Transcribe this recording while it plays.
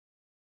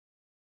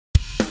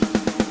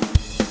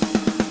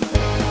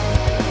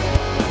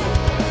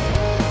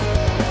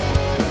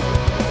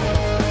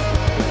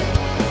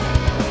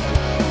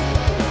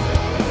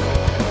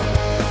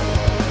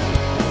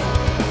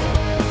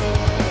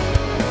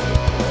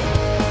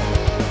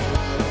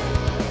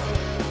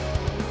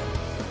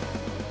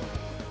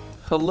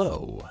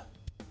Hello,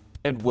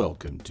 and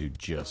welcome to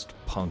Just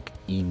Punk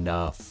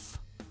Enough.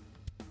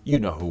 You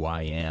know who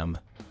I am,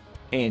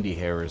 Andy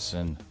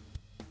Harrison.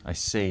 I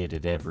say it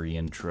at every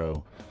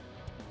intro.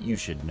 You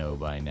should know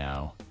by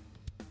now.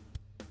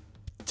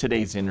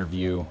 Today's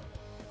interview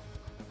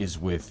is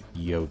with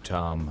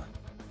Yotam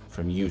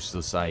from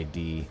Useless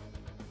ID.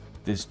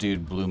 This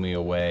dude blew me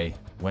away.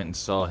 Went and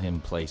saw him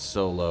play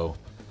solo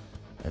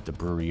at the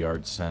Brewery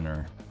Arts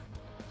Center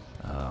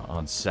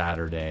on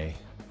Saturday,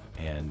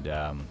 and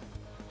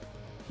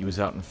he was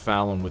out in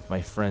Fallon with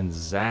my friend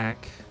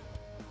Zach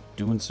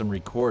doing some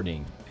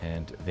recording,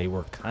 and they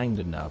were kind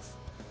enough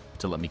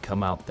to let me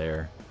come out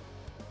there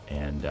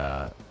and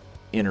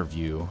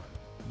interview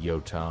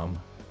Yotam.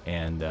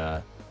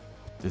 And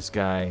this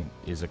guy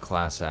is a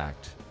class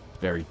act,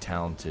 very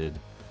talented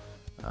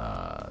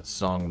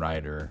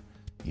songwriter.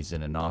 He's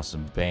in an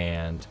awesome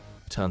band,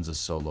 tons of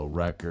solo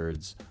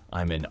records.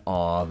 I'm in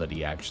awe that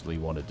he actually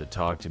wanted to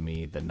talk to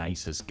me, the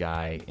nicest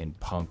guy in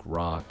punk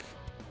rock.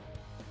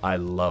 I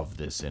love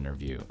this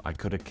interview. I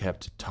could have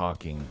kept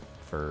talking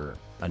for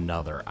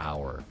another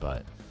hour,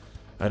 but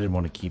I didn't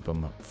want to keep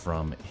him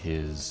from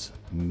his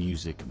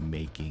music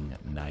making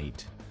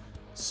night.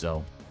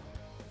 So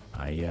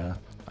I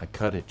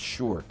cut it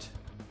short.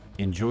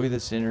 Enjoy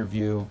this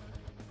interview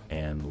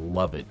and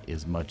love it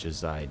as much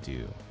as I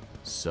do.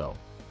 So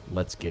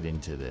let's get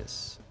into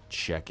this.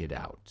 Check it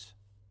out.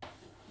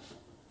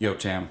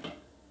 Yotam,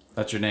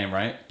 that's your name,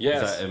 right?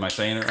 Yes. Am I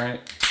saying it right?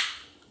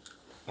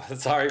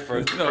 Sorry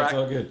for No, it's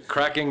all good.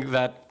 cracking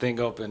that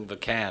thing open, the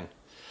can.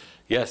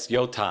 Yes,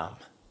 Yotam.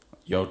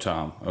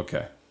 Yotam.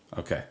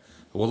 Okay.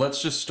 Well, let's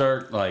just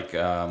start like.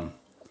 Well,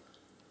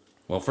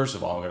 first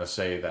of all, I'm gonna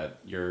say that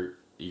your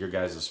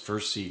guys'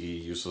 first CD,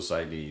 Useless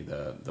ID,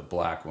 the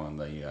black one,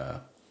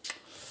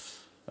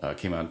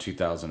 came out in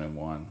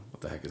 2001.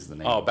 What the heck is the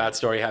name? Oh, Bad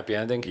Story, Happy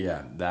Ending?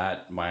 Yeah,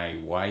 that my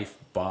wife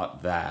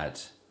bought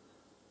that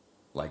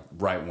like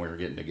right when we were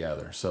getting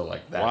together. So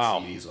like that Wow.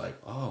 CD's like,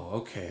 oh,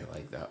 okay,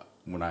 like that.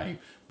 When I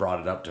brought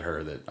it up to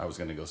her that I was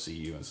gonna go see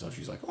you and stuff,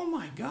 she's like, oh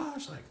my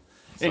gosh, like.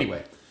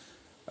 Anyway,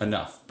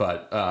 enough.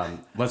 But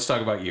let's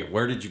talk about you.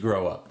 Where did you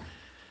grow up?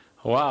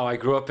 Wow, I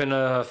grew up in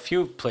a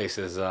few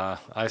places.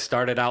 I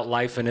started out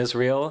life in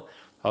Israel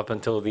up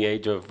until the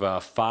age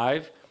of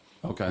 5.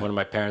 Okay. When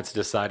my parents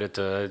decided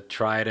to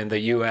try it in the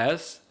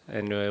U.S.,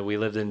 and we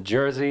lived in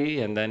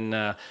Jersey, and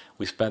then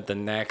we spent the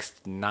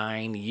next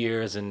 9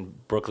 years in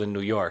Brooklyn,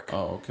 New York.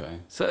 Oh, okay.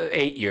 So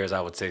 8 years,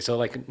 I would say. So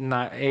like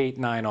 8,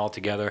 9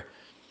 altogether.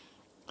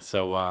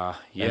 So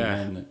yeah.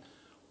 And then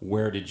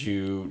where did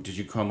you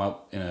come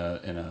up in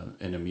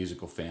a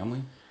musical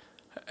family?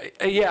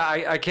 Yeah,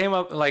 I came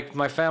up, like,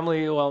 my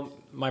family, well,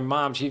 my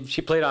mom,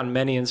 she played on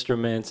many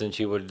instruments, and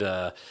she would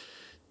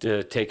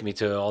take me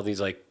to all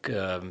these, like,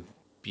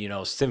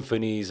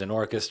 symphonies and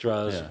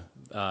orchestras,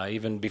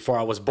 even before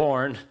I was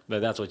born,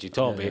 but that's what you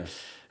told me. Yeah.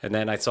 And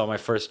then I saw my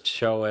first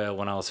show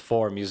when I was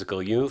 4,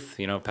 Musical Youth,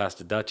 past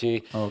the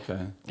Dutchie. Oh,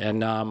 okay. And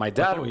my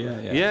dad... Oh,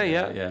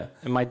 yeah.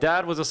 And my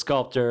dad was a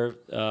sculptor,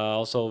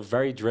 also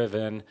very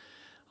driven.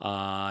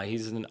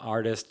 He's an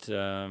artist.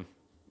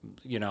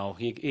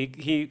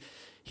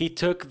 He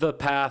took the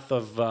path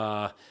of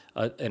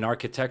an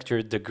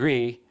architecture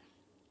degree,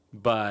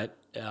 but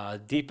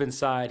deep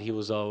inside he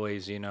was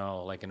always,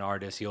 like an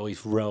artist. He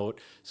always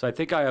wrote. So I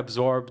think I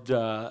absorbed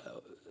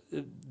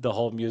the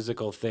whole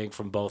musical thing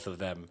from both of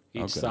them.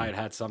 Each side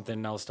had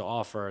something else to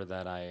offer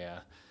that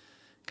I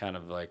kind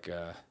of like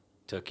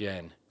took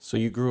in. So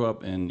you grew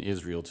up in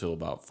Israel till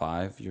about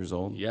 5 years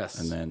old? Yes.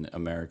 And then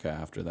America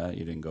after that?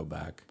 You didn't go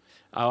back?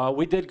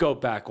 We did go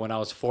back when I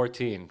was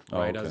 14,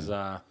 right? Oh,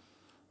 okay.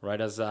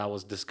 Right as I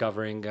was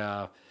discovering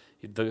the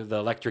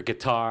electric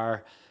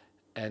guitar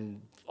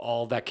and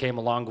all that came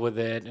along with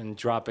it, and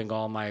dropping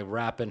all my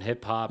rap and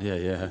hip hop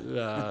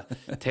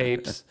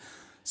tapes.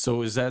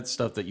 So is that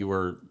stuff that you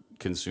were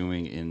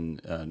consuming in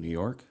New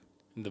York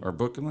or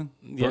Brooklyn?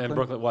 Yeah, in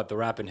Brooklyn. What, the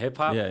rap and hip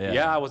hop? Yeah.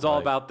 Yeah, I was all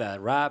about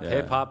that. Rap,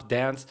 hip hop,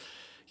 dance.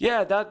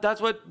 Yeah,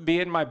 that's what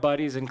me and my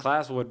buddies in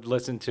class would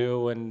listen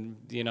to, and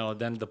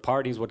then the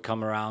parties would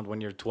come around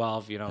when you're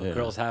 12.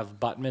 Girls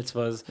have bat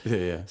mitzvahs.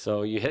 Yeah.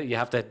 So you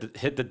have to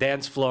hit the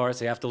dance floor.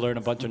 So you have to learn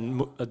a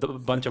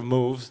bunch of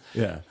moves.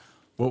 Yeah.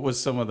 What was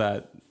some of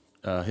that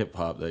hip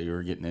hop that you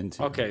were getting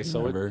into? Okay,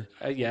 so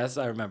yes,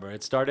 I remember.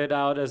 It started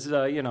out as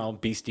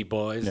Beastie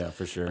Boys. Yeah,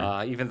 for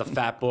sure. Even the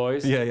Fat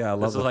Boys. Yeah, I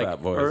love the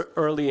Fat Boys.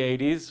 Early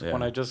 '80s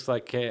when I just I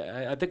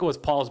think it was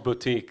Paul's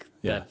Boutique.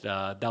 Yeah.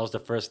 That was the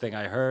first thing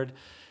I heard.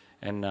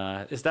 And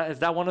is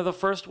that one of the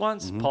first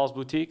ones? Mm-hmm. Paul's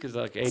Boutique is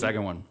like 80,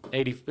 second one.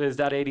 80. Is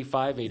that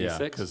 85, 86?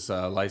 Yeah, because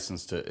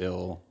License to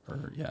Ill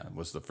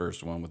was the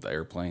first one with the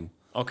airplane.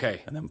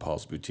 Okay. And then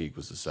Paul's Boutique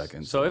was the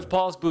second. So if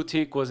Paul's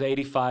Boutique was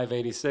 85,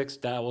 86,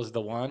 that was the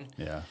one.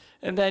 Yeah.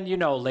 And then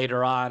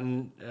later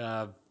on,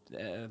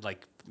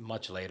 like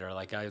much later,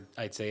 like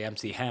I'd say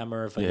MC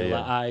Hammer,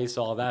 Vanilla Ice,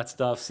 all that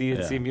stuff,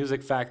 CNC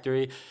Music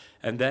Factory.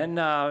 And then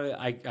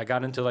I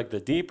got into like the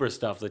deeper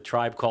stuff, the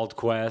Tribe Called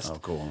Quest. Oh,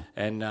 cool.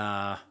 And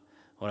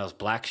what else?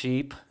 Black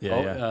Sheep.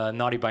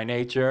 Naughty by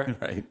Nature.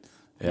 Right.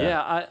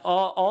 Yeah,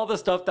 all the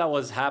stuff that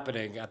was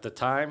happening at the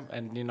time,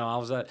 and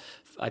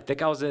I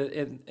think I was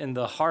in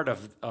the heart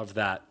of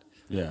that.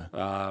 Yeah.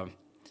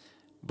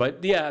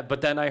 But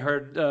then I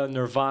heard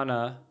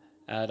Nirvana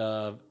at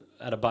a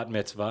bat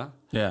mitzvah.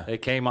 Yeah.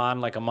 It came on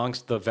like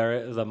amongst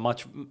the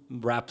much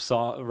rap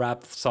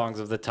songs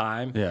of the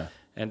time. Yeah.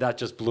 And that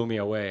just blew me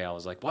away. I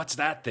was like, "What's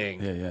that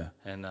thing?" Yeah, yeah.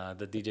 And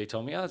the DJ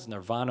told me, "Oh, it's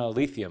Nirvana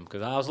Lithium."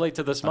 Because I was late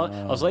to the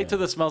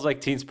Smells Like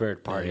Teen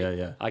Spirit party. Yeah,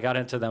 yeah. I got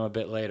into them a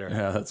bit later.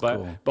 Yeah, that's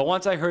cool. But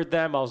once I heard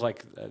them, I was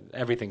like,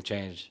 everything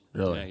changed.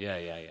 Really?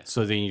 Yeah.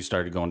 So then you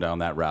started going down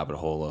that rabbit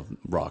hole of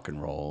rock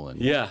and roll, and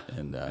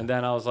And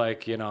then I was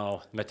like,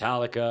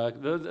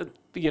 Metallica.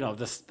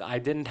 I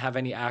didn't have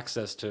any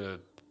access to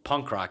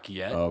punk rock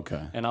yet. Oh,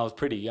 okay. And I was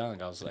pretty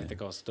young. I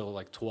think I was still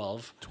like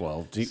 12.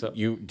 12.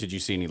 Did you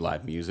see any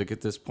live music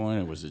at this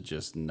point, or was it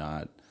just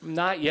not?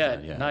 Not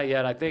yet. Yeah. Not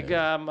yet. I think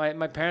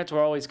my parents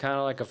were always kind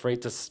of like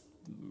afraid to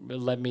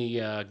let me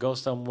go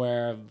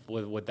somewhere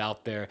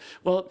without their.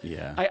 Well,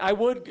 Yeah. I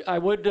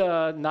would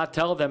not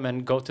tell them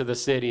and go to the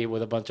city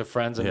with a bunch of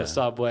friends in the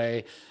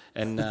subway,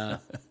 and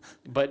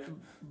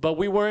but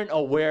we weren't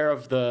aware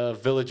of the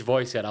Village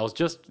Voice yet. I was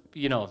just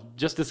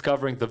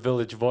discovering the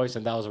Village Voice,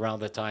 and that was around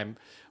the time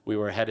we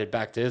were headed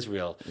back to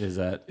Israel. Is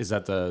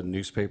that the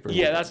newspaper?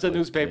 Yeah, that's the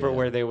newspaper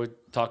where they would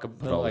talk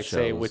about, all the like,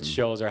 say shows which and-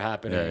 shows are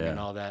happening Yeah, yeah. and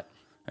all that.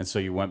 And so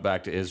you went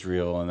back to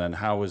Israel, and then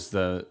how was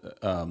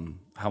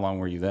how long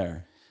were you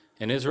there?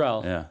 In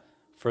Israel, Yeah.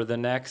 for the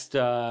next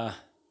 4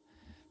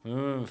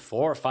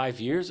 or 5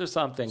 years or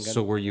something.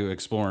 So were you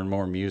exploring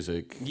more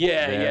music?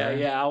 there?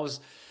 Yeah. I was.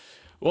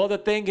 Well, the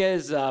thing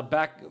is,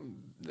 back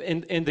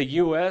in the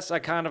U.S., I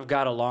kind of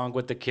got along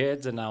with the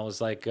kids, and I was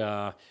like,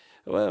 I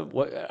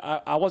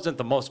wasn't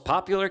the most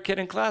popular kid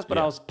in class, but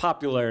I was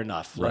popular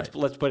enough. Right.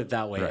 Let's put it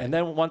that way. Right. And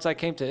then once I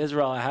came to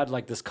Israel, I had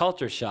like this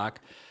culture shock.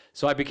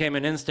 So I became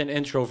an instant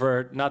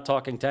introvert, not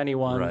talking to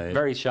anyone, Right.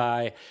 very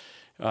shy,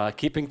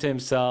 keeping to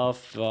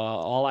himself.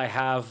 All I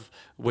have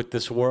with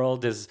this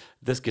world is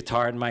this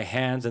guitar in my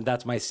hands, and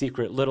that's my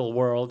secret little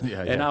world. Yeah,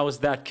 and yeah. I was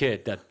that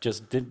kid that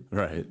just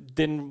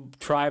didn't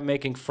try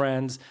making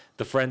friends.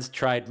 The friends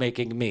tried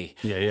making me.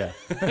 Yeah.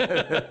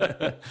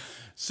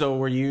 So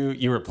were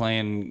you were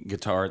playing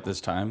guitar at this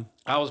time?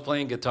 I was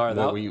playing guitar.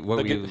 What were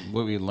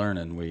you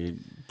learning? Were you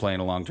playing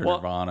along to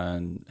Nirvana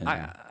and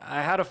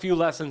I had a few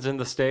lessons in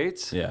the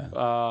States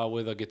Yeah.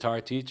 with a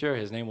guitar teacher.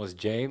 His name was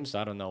James.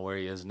 I don't know where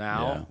he is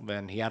now.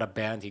 And he had a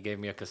band. He gave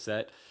me a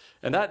cassette.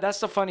 And that's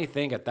the funny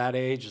thing at that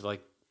age,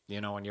 like,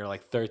 when you're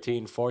like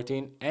 13,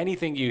 14,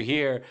 anything you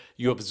hear,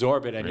 you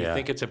absorb it and you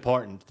think it's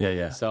important.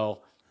 Yeah. So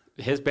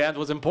his band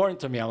was important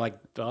to me. I'm like,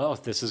 oh,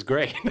 this is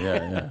great.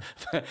 Yeah.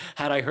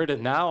 Had I heard it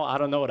now, I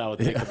don't know what I would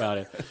think about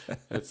it.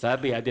 But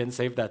sadly, I didn't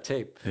save that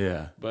tape.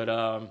 Yeah. But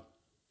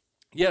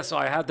so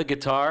I had the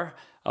guitar.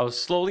 I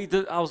was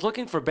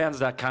looking for bands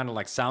that kind of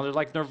like sounded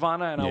like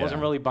Nirvana, and I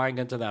wasn't really buying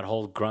into that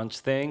whole grunge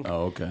thing.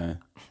 Oh, okay.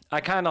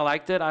 I kind of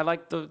liked it. I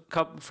liked the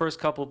first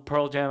couple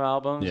Pearl Jam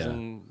albums Yeah.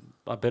 and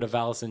a bit of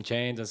Alice in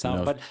Chains and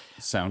sound. But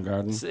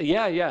Soundgarden.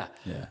 yeah.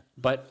 Yeah.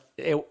 But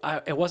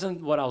it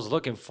wasn't what I was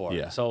looking for.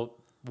 Yeah. So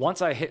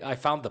once I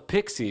found the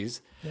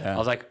Pixies, Yeah. I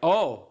was like,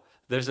 oh.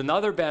 There's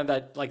another band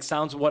that like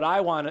sounds what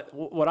I want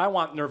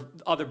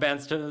other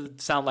bands to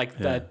sound like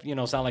that,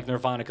 sound like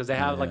Nirvana, because they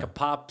have like a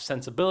pop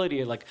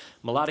sensibility, like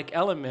melodic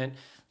element,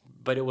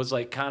 but it was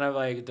like kind of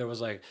like there was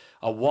like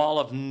a wall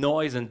of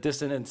noise and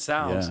dissonant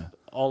sounds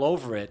all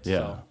over it. Yeah.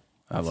 So,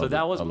 I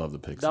love the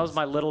Pixies. That was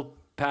my little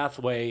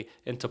pathway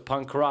into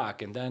punk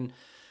rock, and then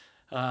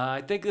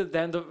I think at the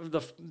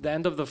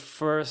end of the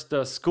first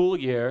school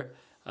year,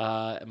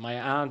 my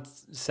aunt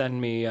sent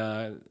me.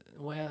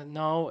 Well,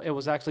 no, it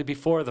was actually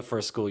before the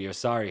first school year.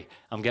 Sorry,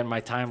 I'm getting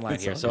my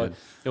timeline here. So good.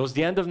 it was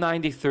the end of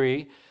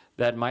 '93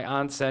 that my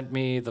aunt sent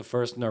me the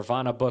first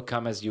Nirvana book,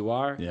 "Come as You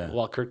Are,"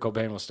 while Kurt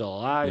Cobain was still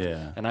alive.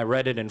 Yeah. And I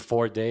read it in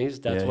 4 days.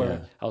 That's where yeah.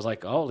 I was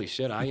like, "Holy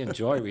shit, I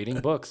enjoy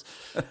reading books."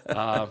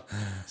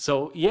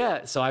 So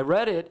I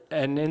read it,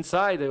 and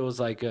inside it was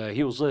like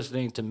he was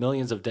listening to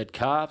Millions of Dead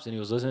Cops, and he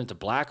was listening to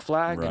Black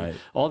Flag, Right. and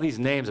all these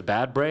names,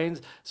 Bad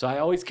Brains. So I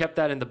always kept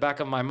that in the back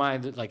of my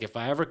mind. That, like, if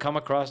I ever come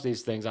across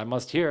these things, I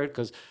must hear it,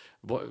 because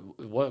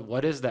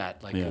what is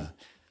that? Like, Yeah.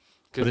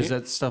 But is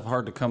that stuff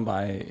hard to come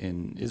by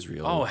in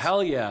Israel? Oh,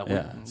 hell yeah.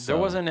 Yeah, There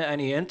wasn't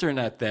any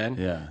internet then.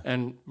 Yeah.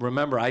 And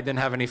remember, I didn't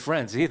have any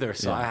friends either,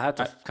 so I had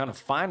to kind of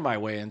find my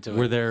way into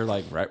Were it. there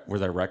were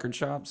there record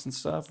shops and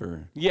stuff,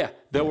 or? Yeah,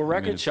 there were I mean,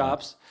 record it's like-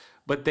 shops,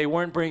 but they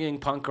weren't bringing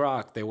punk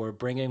rock. They were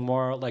bringing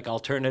more like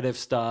alternative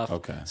stuff.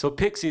 Okay. So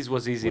Pixies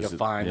was easy to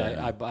find.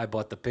 yeah. I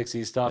bought the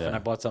Pixies stuff, and I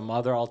bought some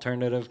other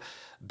alternative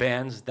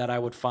bands that I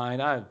would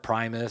find. I had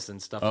Primus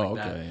and stuff Oh,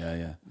 like okay,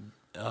 that.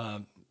 yeah.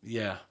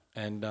 Yeah,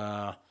 and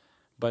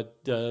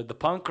but the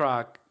punk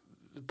rock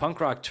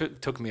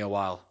took me a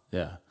while.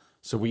 Yeah.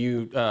 So were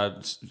you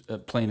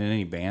playing in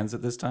any bands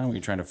at this time? Were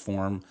you trying to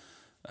form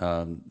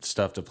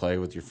stuff to play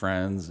with your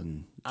friends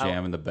and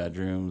jam in the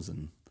bedrooms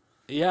and?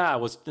 Yeah, I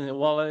was.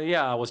 Well,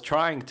 I was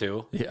trying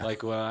to. Yeah.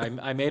 Like,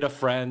 I made a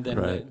friend, and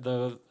Right.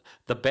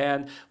 the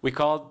band. We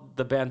called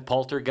the band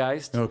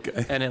Poltergeist.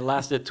 Okay. And it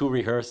lasted 2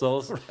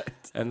 rehearsals. Right.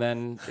 And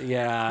then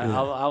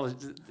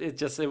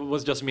it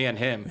was just me and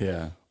him.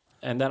 Yeah.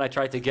 And then I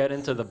tried to get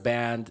into the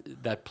band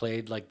that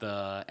played like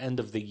the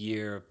end of the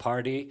year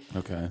party.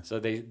 Okay. So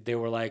they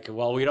were like,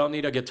 well, we don't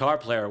need a guitar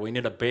player. We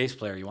need a bass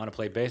player. You want to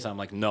play bass? I'm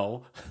like,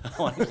 no, I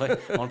want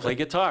to play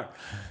guitar.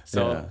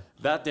 So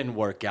that didn't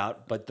work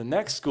out. But the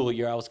next school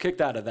year, I was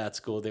kicked out of that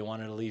school. They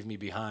wanted to leave me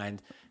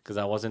behind because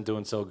I wasn't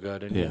doing so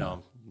good.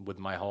 And, with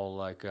my whole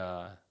like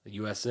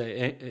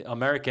USA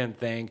American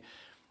thing,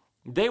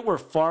 they were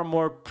far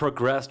more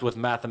progressed with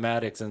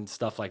mathematics and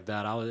stuff like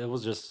that. It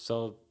was just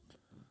so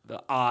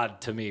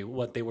odd to me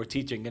what they were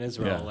teaching in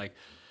Israel. Yeah. Like,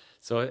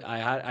 so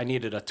I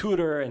needed a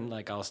tutor, and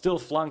like I was still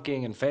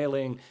flunking and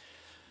failing.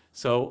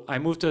 So I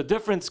moved to a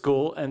different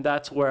school, and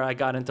that's where I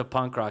got into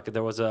punk rock.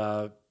 There was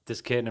this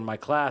kid in my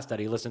class that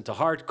he listened to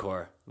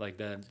hardcore like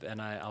that,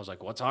 and I was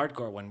like, "What's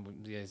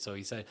hardcore?" So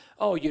he said,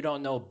 "Oh, you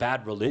don't know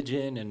Bad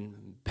Religion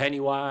and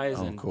Pennywise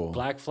and cool.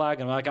 Black Flag?"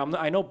 And I'm like,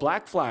 I know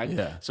Black Flag.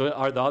 Yeah. So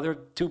are the other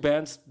 2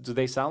 bands? Do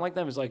they sound like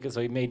them? It's like, so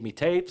he made me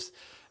tapes.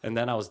 And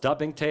then I was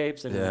dubbing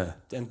tapes, and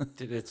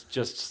it's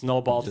just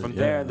snowballed from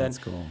there. And that's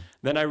cool.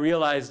 Then I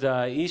realized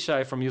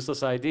Ishai from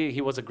Useless ID,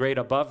 he was a grade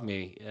above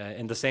me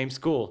in the same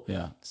school.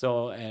 Yeah.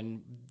 So,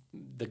 and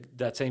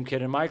that same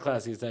kid in my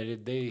class,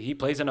 he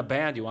plays in a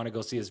band. You want to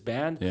go see his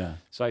band? Yeah.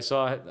 So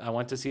I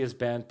went to see his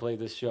band play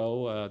this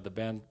show. The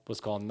band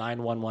was called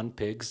 911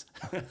 Pigs.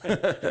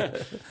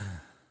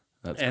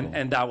 That's cool.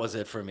 And that was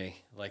it for me.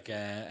 Like,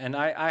 and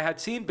I had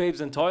seen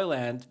Babes in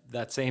Toyland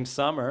that same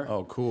summer.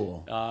 Oh,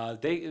 cool.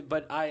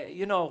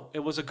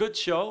 It was a good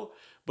show,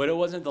 but it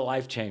wasn't the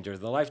life changer.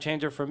 The life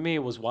changer for me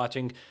was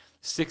watching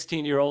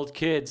 16-year-old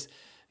kids,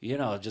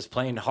 just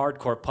playing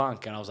hardcore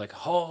punk, and I was like,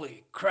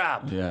 holy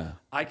crap! Yeah.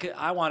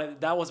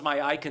 That was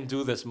my I can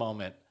do this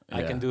moment. Yeah.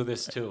 I can do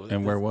this too.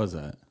 And where was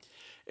that?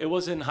 It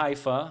was in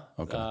Haifa,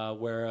 Okay.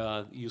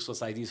 where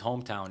Useless ID's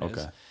hometown is.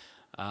 Okay.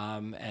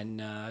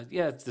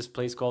 It's this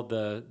place called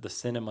the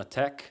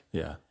Cinematheque.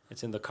 Yeah.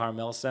 It's in the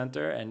Carmel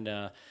Center, and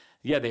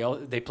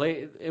they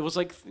play. It was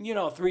like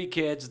 3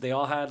 kids. They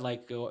all had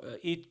like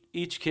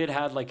each kid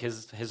had like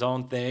his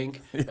own thing.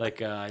 Like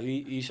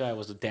Ishai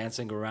was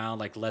dancing around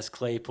like Les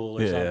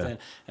Claypool or something,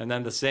 and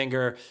then the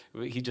singer,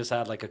 he just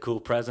had like a cool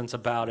presence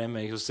about him.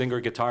 And he was singer,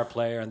 guitar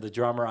player, and the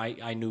drummer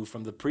I knew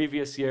from the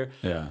previous year.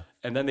 Yeah.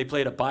 And then they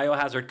played a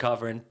Biohazard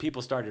cover, and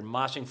people started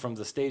moshing from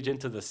the stage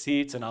into the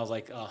seats, and I was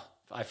like, oh.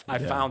 I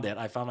found it.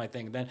 I found my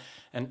thing then,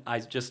 and I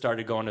just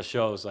started going to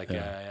shows like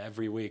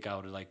every week.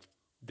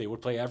 They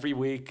would play every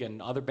week,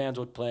 and other bands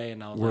would play,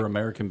 and I was Were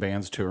American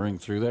bands touring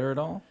through there at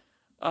all?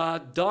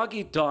 Dog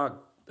Eat Dog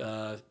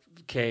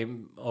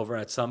came over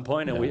at some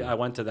point, and I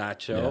went to that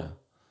show,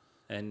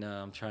 and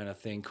I'm trying to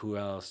think who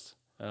else.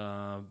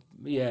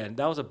 And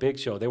that was a big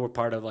show. They were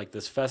part of like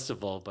this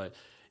festival, but.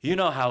 You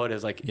know how it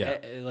is,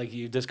 like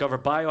you discover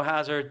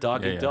Biohazard,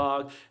 Dog Eat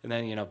Dog, and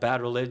then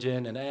Bad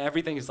Religion, and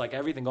everything is like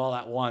everything all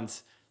at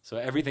once. So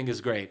everything is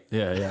great.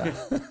 Yeah.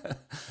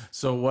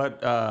 So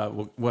what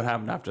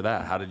happened after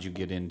that? How did you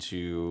get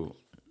into?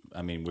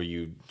 I mean, were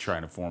you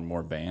trying to form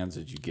more bands?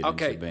 Did you get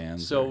into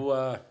bands?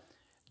 So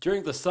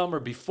during the summer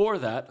before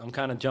that, I'm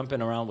kind of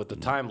jumping around with the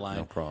timeline.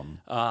 No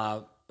problem.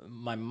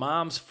 My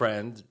mom's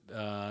friend,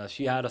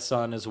 she had a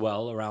son as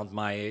well, around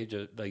my age,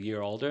 a year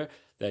older.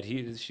 That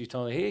she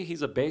told me, hey,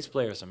 he's a bass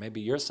player, so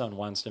maybe your son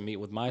wants to meet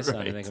with my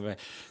son. Right.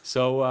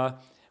 So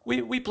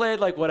we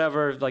played like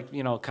whatever, like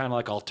kind of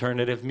like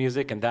alternative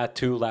music, and that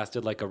too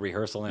lasted like a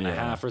rehearsal and a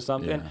half or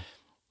something. Yeah.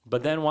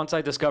 But then once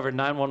I discovered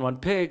 911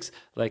 Pigs,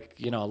 like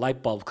a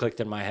light bulb clicked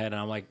in my head,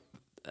 and I'm like,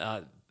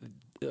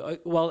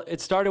 well,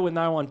 it started with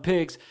 911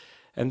 Pigs.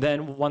 And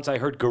then once I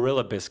heard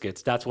Gorilla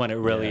Biscuits, that's when it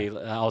really,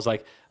 I was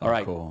like, all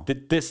right, cool.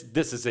 This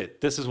is it.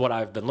 This is what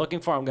I've been looking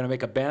for. I'm going to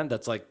make a band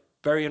that's like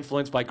very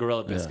influenced by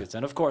Gorilla Biscuits.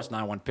 And of course,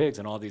 911 Pigs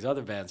and all these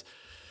other bands.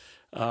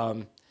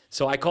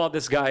 So I called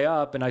this guy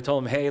up and I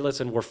told him, hey,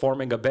 listen, we're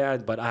forming a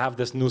band, but I have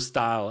this new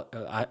style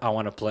I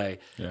want to play.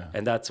 Yeah.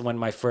 And that's when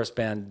my first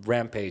band,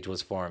 Rampage,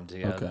 was formed.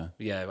 Yeah, okay.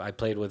 Yeah, I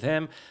played with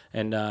him.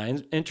 And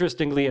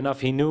interestingly enough,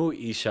 he knew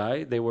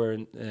Ishai. They were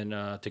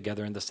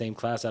together in the same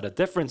class at a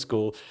different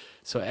school.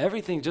 So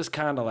everything just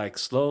kind of like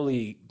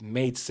slowly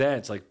made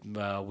sense. Like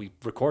we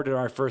recorded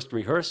our first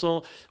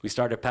rehearsal. We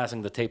started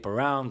passing the tape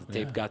around. The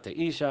tape got to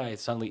Ishai.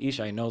 Suddenly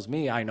Ishai knows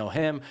me. I know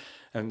him.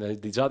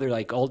 And these other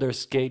like older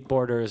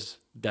skateboarders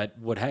that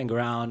would hang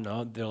around,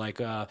 they're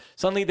like,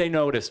 suddenly they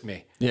noticed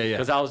me. Yeah.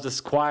 Because I was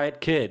this quiet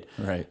kid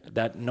right.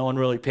 that no one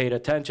really paid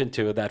attention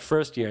to that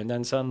first year. And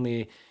then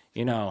suddenly,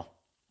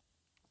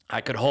 I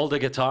could hold a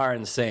guitar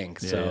and sing,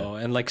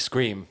 and like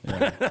scream.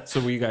 Yeah. So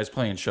were you guys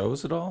playing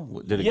shows at all?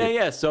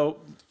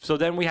 So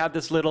then we had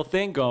this little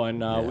thing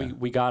going.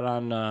 We got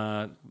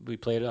on. We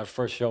played our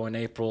first show in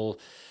April,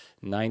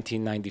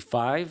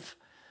 1995,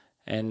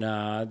 and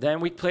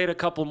then we played a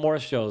couple more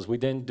shows. We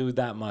didn't do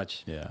that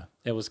much. Yeah.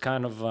 It was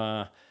kind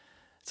of.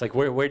 It's like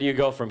where do you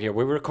go from here?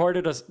 We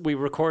recorded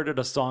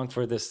a song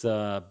for this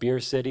Beer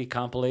City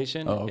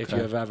compilation. Oh, okay. If you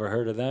have ever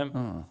heard of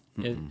them.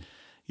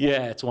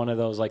 Yeah, it's one of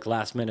those like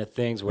last minute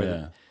things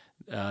where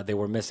they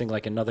were missing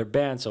like another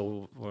band,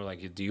 so we're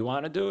like, "Do you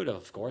want to do it?"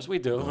 Of course we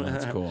do. Oh,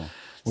 that's cool.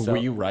 So- were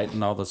you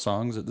writing all the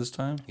songs at this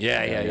time?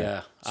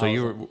 Yeah. So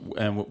you were,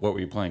 and what were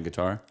you playing?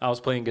 Guitar? I was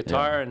playing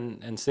guitar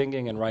and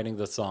singing and writing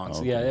the songs.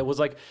 Okay. Yeah, it was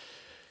like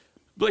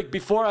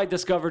before I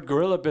discovered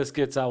Gorilla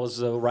Biscuits, I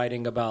was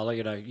writing about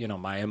like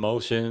my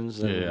emotions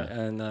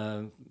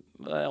and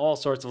all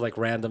sorts of like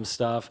random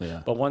stuff.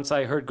 Yeah. But once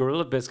I heard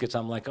Gorilla Biscuits,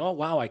 I'm like, oh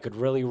wow, I could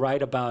really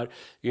write about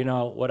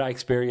what I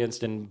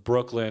experienced in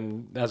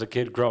Brooklyn as a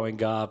kid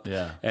growing up,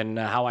 and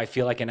how I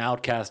feel like an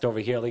outcast over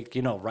here. Like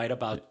write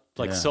about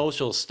like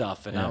social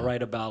stuff, and I'll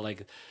write about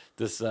like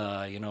this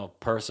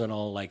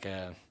personal like.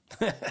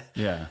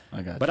 Yeah,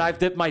 I got. But you. I've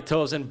dipped my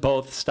toes in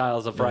both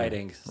styles of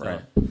writing. So.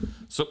 Right.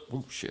 So,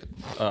 oh shit.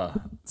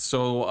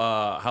 So,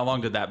 how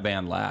long did that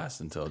band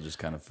last until it just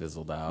kind of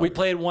fizzled out? We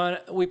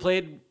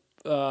played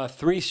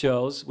 3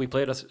 shows. We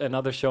played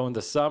another show in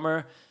the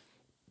summer,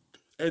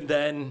 and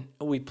then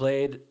we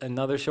played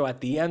another show at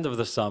the end of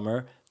the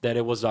summer. That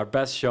it was our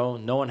best show.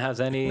 No one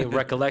has any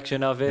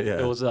recollection of it.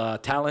 It was a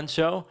talent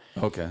show.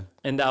 Okay.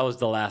 And that was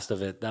the last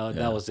of it.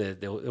 That was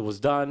it. It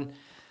was done,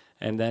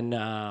 and then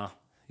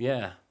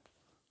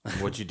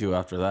What'd you do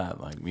after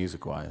that, like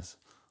music-wise,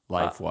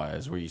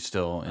 life-wise? Were you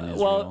still in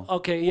Israel? Well,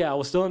 okay, yeah, I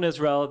was still in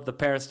Israel. The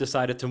parents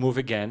decided to move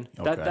again.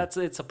 Okay.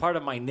 It's a part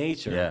of my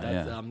nature.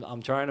 Yeah.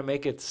 I'm trying to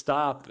make it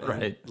stop. And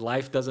Right.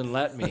 life doesn't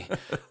let me.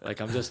 Like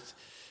it's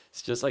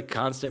just like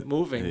constant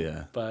moving.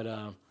 Yeah.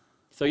 But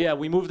so yeah,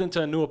 we moved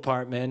into a new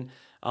apartment.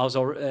 I was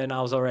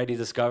already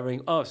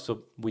discovering. Oh,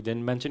 so we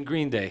didn't mention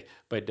Green Day,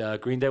 but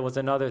Green Day was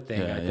another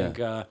thing. I think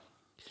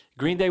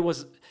Green Day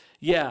was.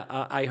 Yeah,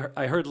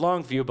 I heard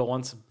Longview, but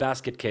once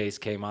Basket Case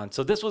came on,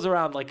 so this was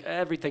around like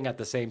everything at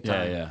the same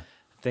time. Yeah.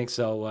 I think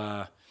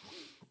so.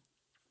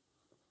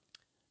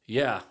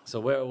 So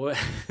where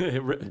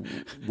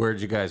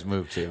Where'd you guys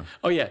move to?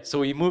 Oh yeah, so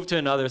we moved to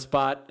another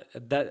spot.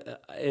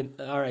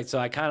 All right, so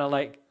I kind of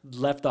like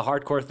left the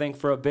hardcore thing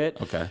for a bit.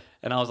 Okay.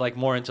 And I was like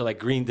more into like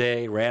Green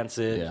Day,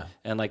 Rancid,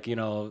 and like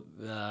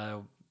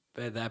the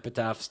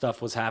Epitaph stuff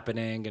was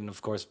happening, and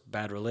of course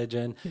Bad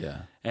Religion.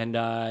 Yeah. And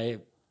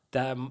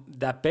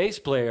that bass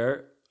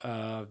player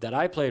that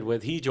I played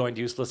with, he joined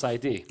Useless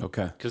ID.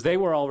 Okay. Because they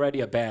were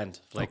already a band.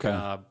 Like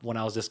Okay. when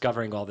I was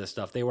discovering all this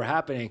stuff, they were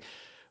happening,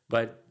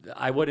 but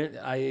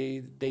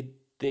they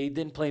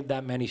didn't play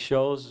that many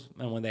shows,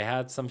 and when they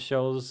had some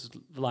shows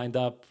lined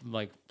up,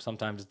 like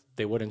sometimes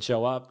they wouldn't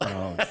show up.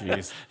 Oh,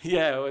 jeez.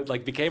 Yeah, it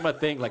like became a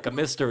thing, like a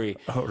mystery.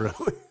 Oh,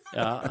 really?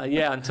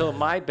 Yeah, until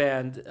my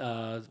band,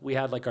 we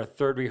had like our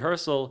third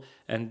rehearsal,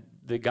 and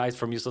the guys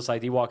from Useless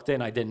ID walked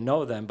in. I didn't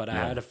know them, but I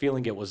had a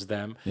feeling it was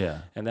them. Yeah.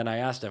 And then I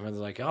asked them, and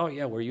they're like, "Oh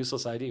yeah, we're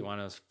Useless ID. You want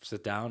to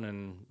sit down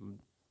and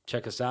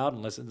check us out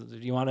and listen?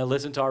 You want to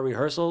listen to our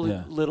rehearsal,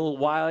 little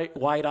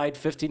wide-eyed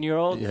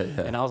 15-year-old?"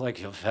 Yeah. And I was like,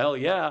 "Hell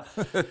yeah!"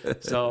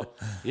 So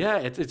yeah,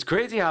 it's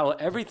crazy how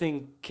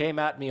everything came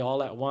at me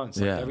all at once.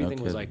 Like,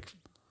 everything was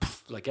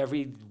like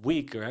every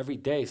week or every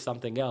day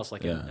something else,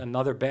 like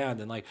another band,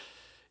 and like.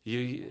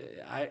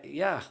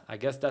 I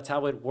guess that's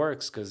how it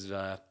works, because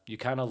you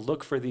kind of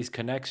look for these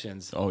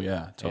connections. Oh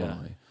yeah,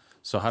 totally. Yeah.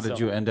 So how did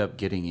you end up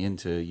getting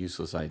into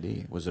Useless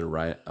ID? Was it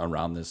right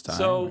around this time?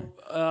 So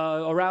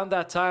around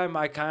that time,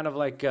 I kind of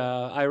like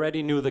I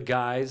already knew the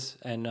guys,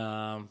 and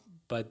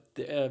but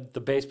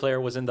the bass player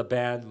was in the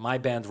band. My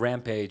band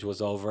Rampage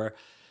was over,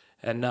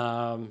 and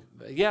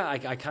I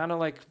kind of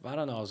like, I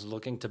don't know, I was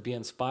looking to be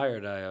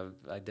inspired.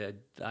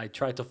 I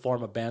tried to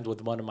form a band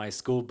with one of my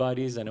school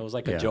buddies, and it was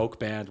like a joke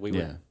band. We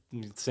would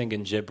sing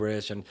in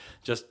gibberish and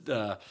just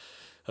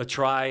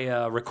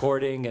try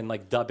recording and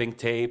like dubbing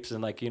tapes,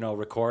 and like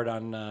record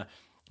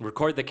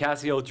the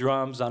Casio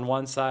drums on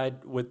one side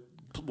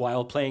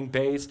while playing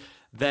bass,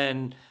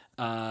 then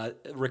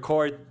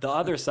record the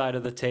other side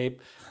of the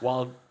tape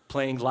while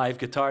playing live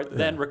guitar,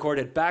 then record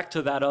it back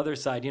to that other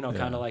side,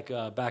 kind of like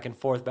back and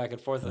forth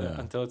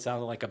until it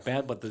sounded like a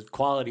band, but the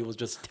quality was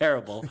just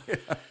terrible.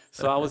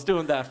 So I was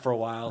doing that for a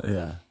while.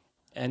 Yeah.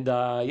 And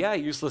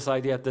Useless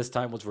ID at this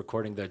time was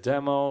recording their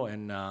demo,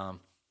 and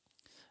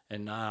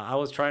I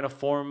was trying to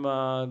form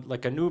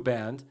like a new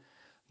band,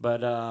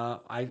 but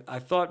I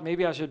thought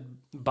maybe I should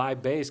buy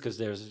bass, because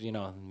there's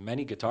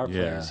many guitar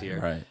players here,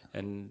 right.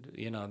 and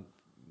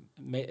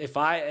if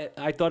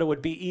I thought it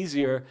would be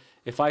easier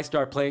if I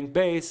start playing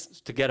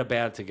bass to get a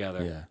band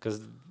together,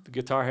 because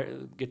guitar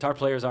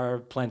players are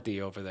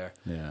plenty over there.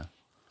 Yeah.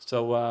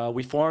 So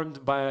we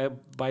formed by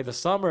the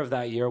summer of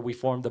that year. We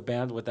formed a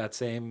band with that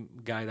same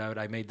guy that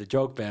I made the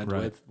joke band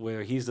with,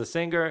 where he's the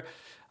singer,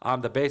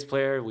 I'm the bass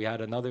player. We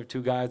had another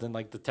 2 guys, and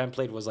like the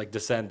template was like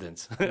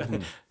Descendants.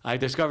 I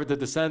discovered the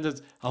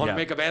Descendants. I want to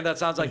make a band that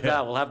sounds like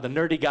that. We'll have the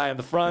nerdy guy in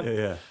the front.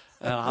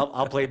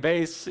 I'll play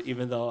bass,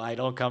 even though I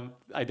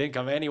didn't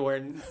come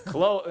anywhere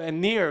close and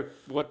near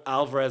what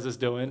Alvarez is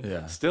doing.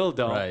 Still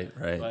don't.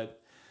 Right.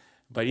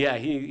 But yeah,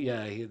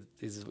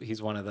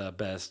 he's one of the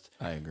best.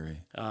 I agree.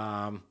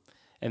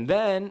 And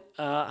then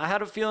I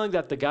had a feeling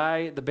that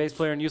the bass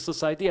player in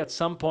Useless ID, at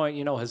some point,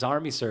 his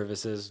army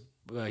services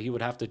he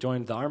would have to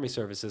join the army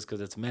services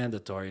because it's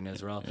mandatory in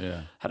Israel.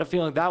 Yeah. Had a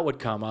feeling that would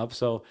come up,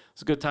 so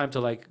it's a good time to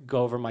like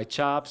go over my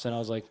chops. And I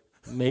was like,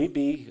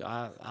 maybe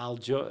I'll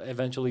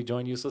eventually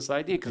join Useless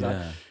ID because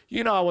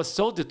Yeah. I was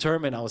so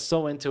determined. I was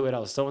so into it. I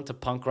was so into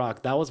punk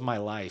rock. That was my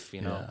life.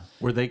 Yeah.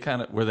 Were they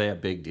a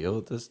big deal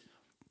at this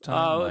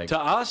time? To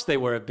us, they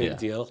were a big Yeah,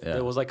 deal. yeah.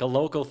 It was like a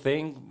local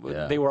thing.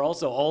 Yeah. They were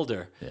also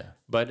older. Yeah.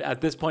 But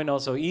at this point,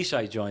 also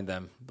Ishai joined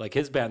them. Like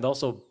his band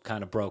also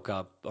kind of broke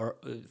up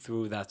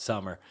through that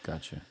summer.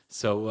 Gotcha.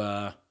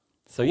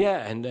 So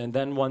yeah, and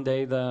then one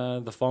day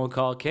the phone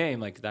call came.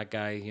 Like that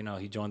guy,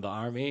 he joined the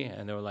army,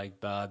 and they were like,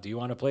 "Do you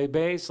want to play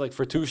bass like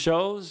for 2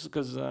 shows?"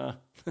 Because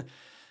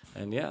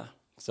and yeah.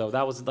 So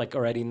that was like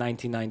already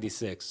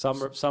 1996,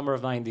 summer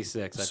of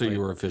 '96. So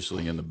you were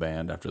officially in the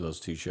band after those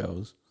 2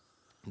 shows?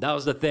 That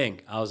was the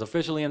thing. I was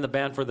officially in the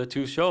band for the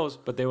 2 shows,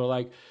 but they were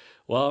like,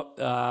 well,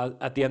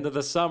 at the end of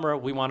the summer,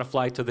 we want to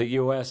fly to the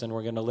U.S. and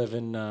we're going to live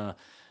in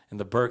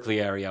the Berkeley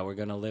area. We're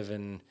going to live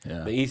in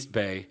the East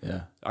Bay.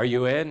 Yeah. Are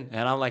you in?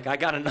 And I'm like, I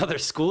got another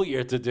school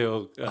year to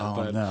do.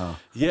 No.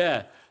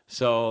 Yeah.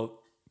 So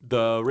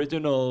the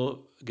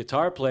original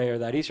guitar player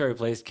that Ishai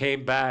replaced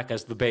came back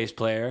as the bass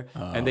player,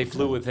 and they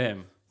flew with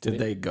him. Did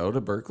they go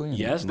to Berkeley?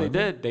 Yes, they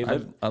did.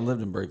 I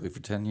lived in Berkeley for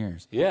 10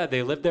 years. Yeah,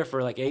 they lived there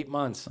for like 8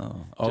 months.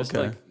 Oh,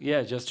 okay.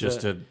 Just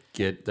to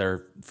get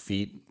their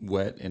feet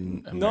wet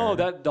in America. No,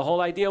 that the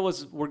whole idea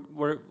was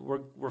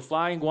we're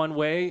flying one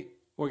way.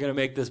 We're gonna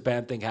make this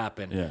band thing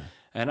happen. Yeah.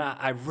 And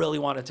I really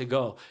wanted to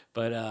go,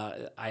 but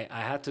I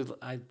had to.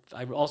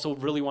 I also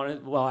really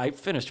wanted. Well, I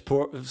finished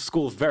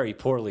school very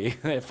poorly.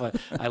 If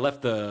I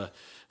left the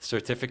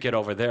certificate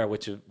over there,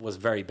 which was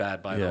very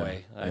bad, by the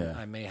way.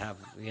 I may have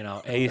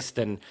aced,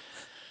 and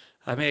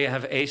I may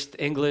have aced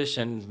English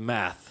and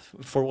math.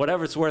 For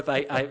whatever it's worth,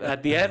 I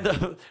at the end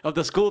of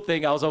the school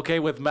thing, I was okay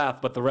with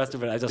math, but the rest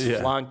of it, I just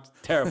flunked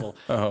terrible.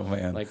 Oh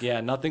man! Like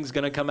nothing's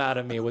gonna come out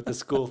of me with the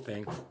school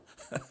thing.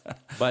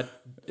 But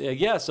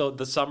so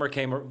that summer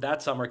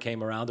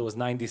came around. It was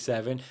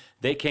 '97.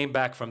 They came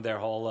back from their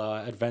whole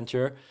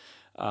adventure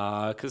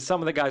because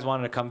some of the guys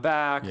wanted to come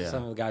back,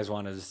 some of the guys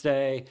wanted to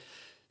stay.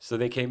 So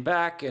they came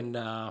back, and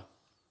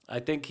I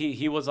think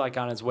he was like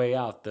on his way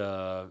out,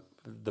 the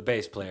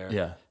bass player.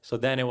 Yeah. So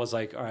then it was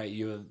like, all right,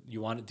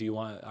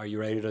 are you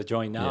ready to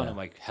join now? Yeah. And I'm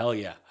like, hell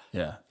yeah.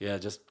 Yeah. Yeah,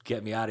 just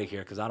get me out of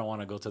here because I don't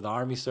want to go to the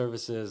army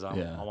services. I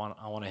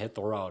want to hit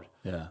the road.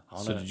 Yeah.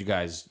 So did you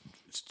guys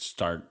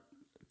start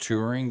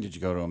touring? Did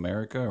you go to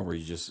America, or were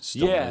you just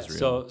still in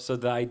Israel? So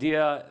the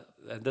idea,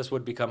 and this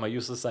would become a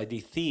Useless ID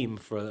theme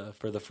for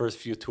the first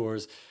few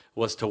tours,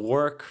 was to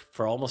work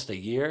for almost a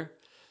year,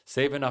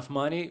 save enough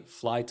money,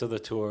 fly to the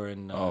tour,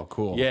 and oh,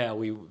 cool. Yeah,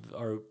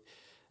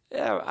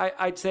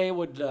 I'd say it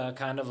would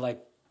kind of like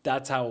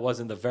that's how it was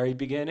in the very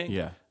beginning.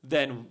 Yeah.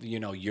 Then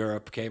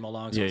Europe came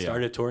along, so we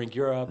started touring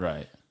Europe.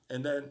 Right.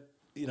 And then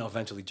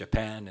eventually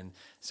Japan, and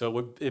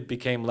so it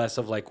became less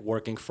of like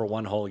working for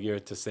one whole year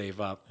to save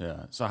up.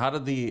 Yeah. So how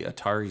did the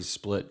Atari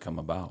split come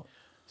about?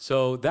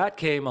 So that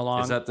came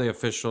along. Is that the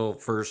official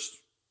first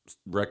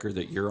record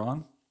that you're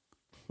on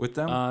with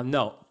them?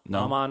 No.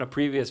 I'm on a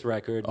previous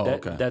record. Oh,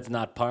 okay. That's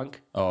Not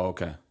Punk. Oh,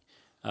 okay.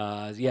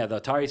 The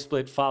Atari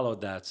split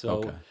followed that.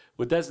 So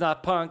with That's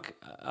Not Punk,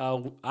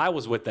 I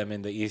was with them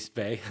in the East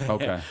Bay.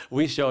 Okay.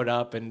 We showed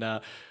up,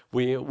 and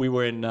we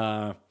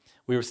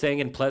were staying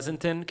in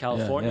Pleasanton,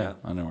 California.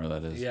 Yeah, I know where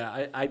that is.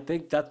 Yeah, I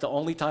think that's the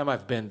only time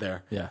I've been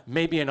there. Yeah.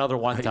 Maybe another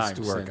one time. I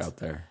used to work since. out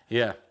there.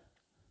 Yeah.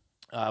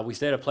 We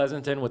stayed at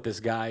Pleasanton with this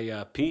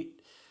guy,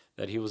 Pete,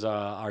 that he was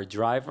our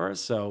driver.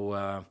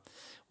 So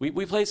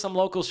we played some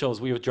local shows.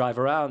 We would drive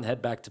around,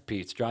 head back to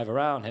Pete's, drive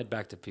around, head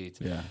back to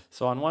Pete's. Yeah.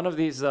 So on one of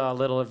these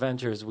little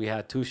adventures, we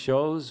had 2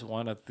 shows,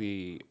 one at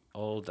the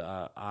old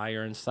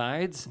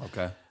Ironsides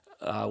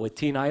with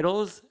Teen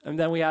Idols, and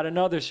then we had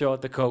another show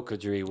at the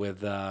Cocodrie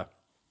with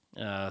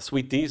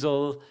Sweet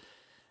Diesel.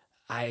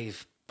 I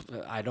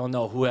don't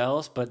know who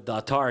else, but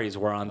the Ataris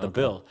were on the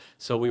bill.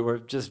 So we were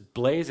just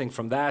blazing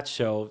from that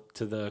show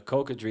to the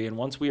Cocodrie, and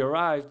once we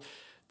arrived,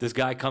 this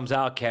guy comes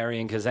out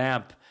carrying his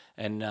amp,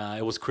 and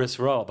it was Chris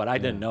Rowe, but I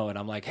didn't know it.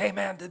 I'm like, hey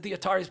man, did the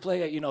Ataris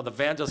play it? The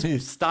van just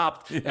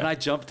stopped, and I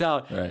jumped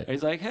out. Right. And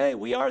he's like, hey,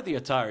 we are the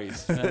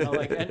Ataris. And I'm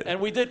like, and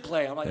we did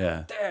play. I'm like,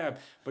 damn.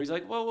 But he's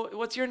like, well,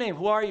 what's your name?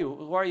 Who are you?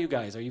 Who are you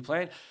guys? Are you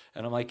playing?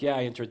 And I'm like, yeah,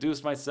 I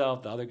introduced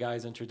myself. The other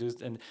guys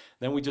introduced, and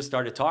then we just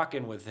started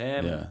talking with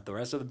him and the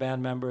rest of the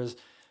band members.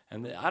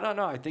 And I don't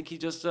know. I think he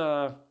just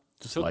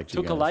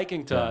took a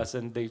liking to us,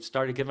 and they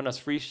started giving us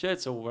free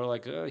shit. So we're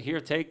like, here,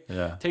 take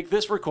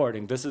this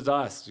recording. This is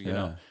us, you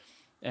know.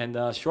 And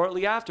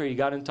shortly after, he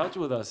got in touch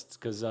with us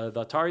because the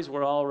Ataris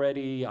were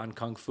already on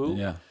Kung Fu.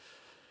 Yeah.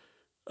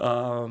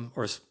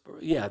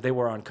 They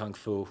were on Kung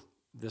Fu.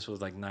 This was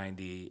like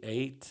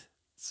 98.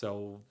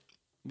 So,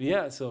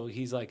 so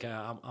he's like,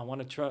 I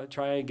want to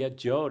try and get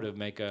Joe to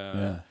make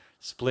a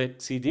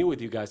split CD with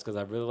you guys because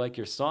I really like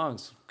your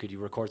songs. Could you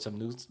record some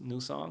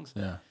new songs?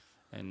 Yeah.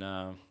 And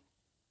and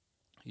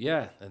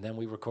then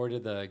we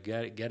recorded the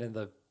Get in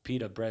the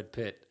Pita Bread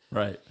Pit.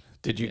 Right.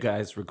 Did you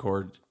guys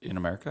record in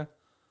America?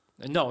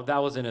 No, that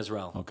was in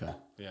Israel. Okay.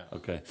 Yeah.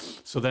 Okay.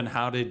 So then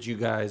how did you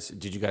guys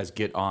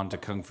get on to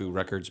Kung Fu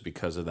Records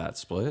because of that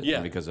split? Yeah.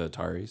 And because of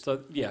Atari's?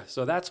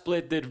 So that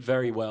split did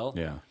very well.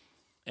 Yeah.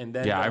 And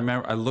then Yeah, I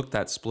remember I looked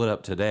that split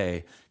up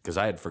today because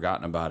I had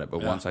forgotten about it.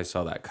 But once I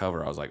saw that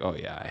cover, I was like, oh,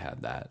 yeah, I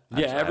had that.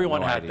 Actually, I have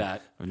everyone no had idea.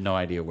 that. I have no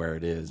idea where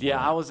it is. Yeah,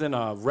 but- I was in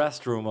a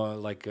restroom,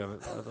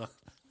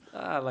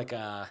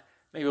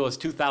 maybe it was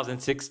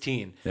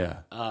 2016.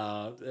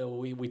 Yeah.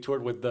 We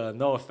toured with the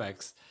No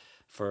Effects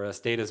for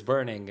State is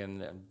Burning,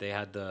 and they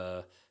had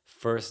the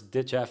first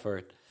ditch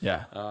effort.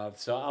 Yeah.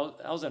 So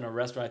I was in a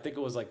restaurant. I think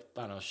it was like,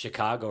 I don't know,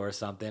 Chicago or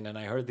something, and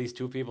I heard these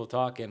two people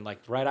talking. Like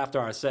right after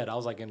our set, I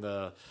was like in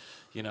the,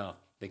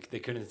 they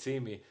couldn't see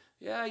me.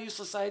 Yeah,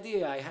 Useless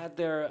Idea.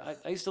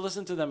 I used to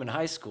listen to them in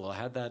high school. I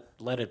had that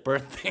Let It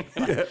Burn thing.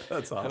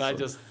 That's awesome.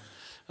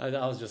 And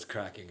I was just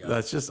cracking up.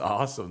 That's just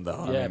awesome,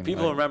 though. Yeah,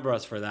 people remember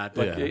us for that,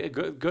 but Yeah.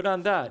 good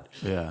on that.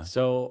 Yeah.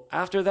 So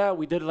after that,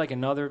 we did like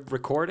another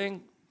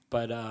recording,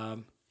 but I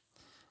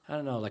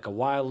don't know, like a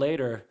while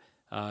later,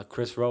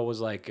 Chris Rowe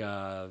was like,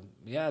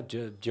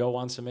 Joe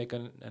wants to make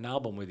an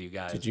album with you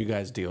guys. Did you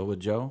guys deal with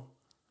Joe?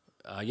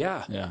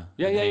 Yeah. Yeah.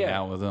 Yeah, And yeah, hang yeah.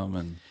 out with him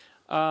and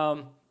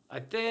I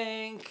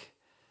think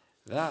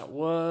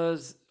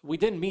we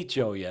didn't meet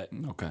Joe yet.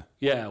 okay.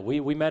 Yeah,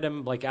 we met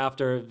him like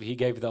after he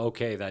gave the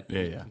okay that.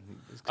 Yeah.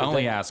 I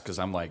only ask because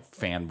I'm like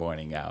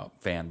fanboying out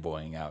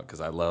because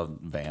I love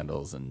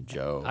Vandals and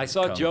Joe. I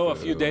saw Kung Joe a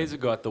Fu. few days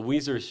ago at the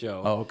Weezer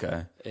show. Oh,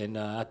 okay. In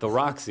at the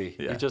Roxy.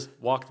 Yeah. He just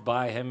walked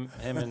by him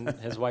and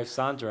his wife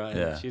Sandra,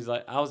 and she's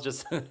like, I was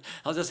just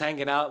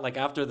hanging out like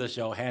after the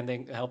show,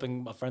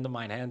 helping a friend of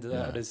mine hand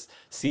out his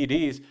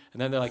CDs,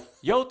 and then they're like,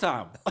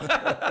 Yotam, and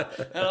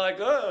I'm like,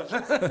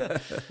 oh,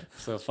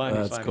 so funny.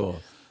 That's funny. cool.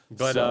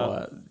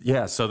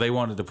 But so they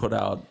wanted to put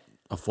out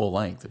a full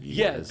length of you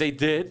yeah, guys. they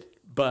did,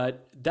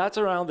 but that's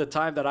around the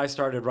time that I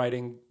started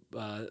writing.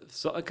 All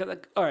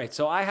right,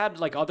 so I had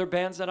like other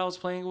bands that I was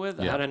playing with.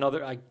 Yeah.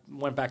 I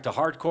went back to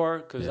hardcore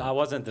because I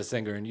wasn't the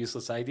singer in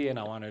Useless Idea, and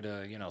I wanted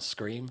to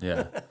scream.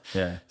 Yeah.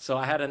 Yeah. So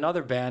I had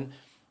another band,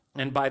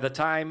 and by the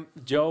time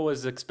Joe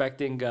was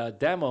expecting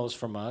demos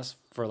from us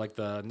for like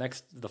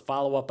the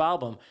follow up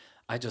album,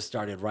 I just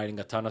started writing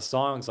a ton of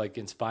songs, like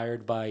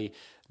inspired by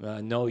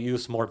No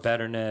Use, More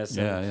Betterness,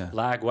 and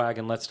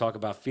Lagwagon, Let's Talk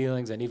About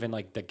Feelings, and even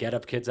like the Get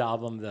Up Kids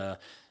album, the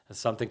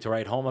Something to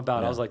Write Home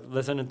About. I was like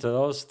listening to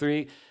those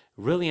three,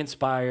 really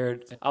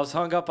inspired. I was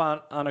hung up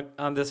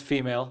on this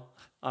female,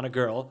 on a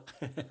girl,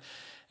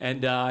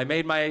 and I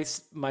made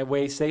my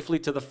way safely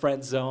to the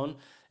friend zone,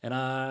 and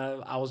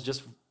I was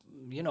just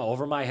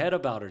over my head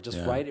about her, just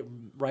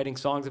writing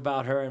songs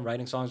about her and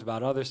writing songs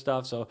about other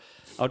stuff. So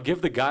I would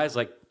give the guys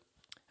like,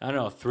 I don't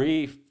know,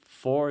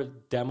 3-4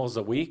 demos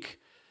a week.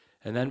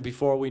 And then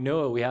before we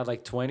knew it, we had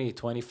like 20,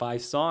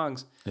 25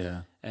 songs.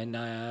 Yeah.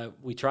 And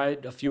we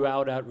tried a few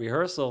out at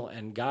rehearsal,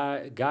 and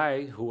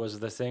Guy, who was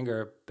the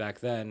singer back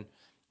then,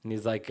 and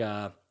he's like,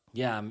 I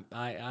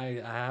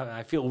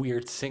feel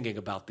weird singing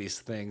about these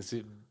things.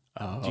 Do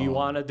you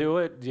want to do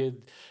it?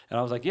 And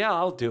I was like, yeah,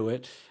 I'll do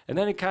it. And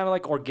then it kind of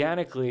like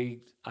organically,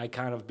 I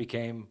kind of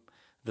became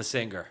the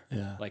singer.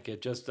 Yeah. Like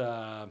it just,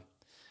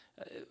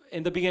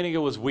 in the beginning it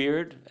was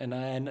weird, and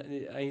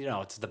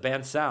it's the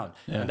band sound.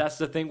 Yeah. And that's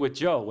the thing with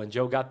Joe. When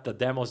Joe got the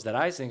demos that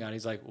I sing on,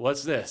 he's like,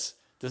 what's this?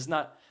 This is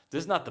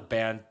not the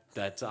band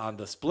that's on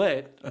the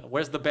split.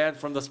 Where's the band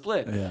from the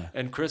split? Yeah.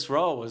 And Chris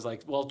Rowe was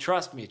like, well,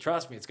 trust me, it's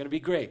going to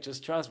be great.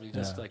 Just trust me.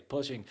 Just like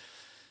pushing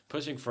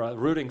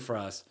rooting for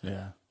us.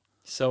 Yeah.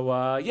 So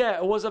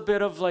it was a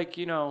bit of like,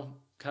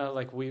 kind of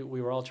like we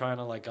were all trying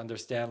to like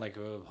understand like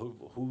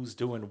who's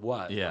doing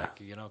what. Yeah. Like,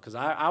 because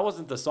I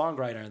wasn't the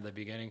songwriter in the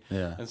beginning.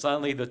 Yeah. And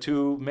suddenly the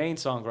two main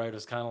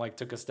songwriters kind of like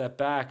took a step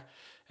back,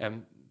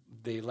 and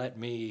they let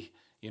me,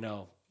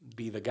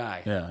 be the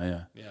guy.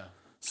 Yeah. Yeah.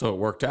 So it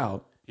worked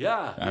out.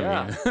 Yeah.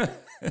 I mean,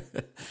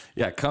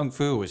 yeah, Kung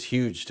Fu was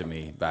huge to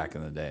me back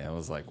in the day. It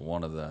was like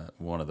one of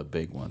the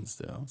big ones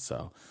too.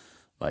 So,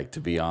 like to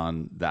be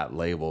on that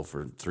label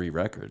for 3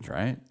 records,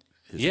 right?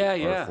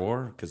 Or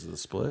 4 because of the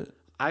split.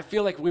 I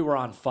feel like we were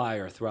on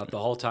fire throughout the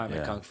whole time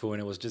at Kung Fu,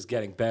 and it was just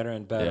getting better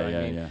and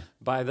better.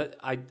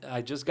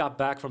 I just got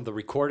back from the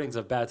recordings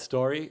of Bad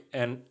Story,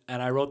 and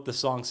I wrote the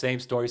song Same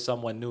Story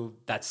Someone Knew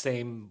that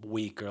same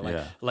week, or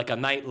like a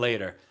night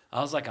later.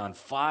 I was like on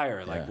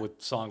fire, with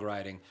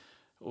songwriting,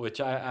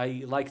 which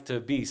I like to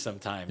be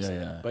sometimes.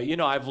 But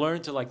I've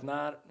learned to like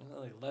not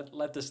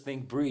let this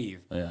thing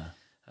breathe. Yeah.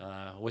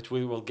 Which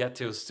we will get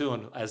to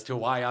soon as to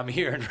why I'm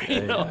here in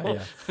Reno.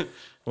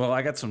 Well,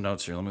 I got some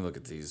notes here. Let me look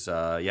at these.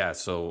 So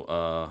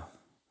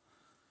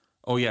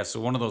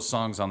one of those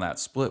songs on that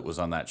split was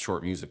on that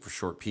Short Music for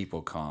Short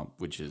People comp,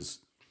 which is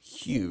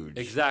huge.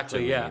 Exactly,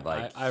 to me. yeah.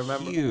 Like, I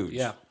remember. Huge.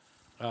 Yeah.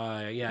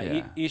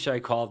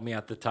 Ishai called me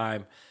at the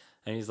time,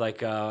 and he's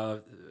like,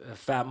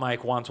 Fat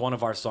Mike wants one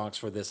of our songs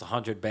for this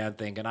 100-band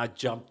thing, and I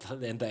jumped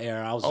in the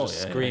air. I was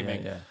just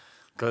screaming. Yeah.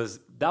 Because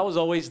that was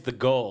always the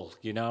goal,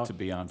 To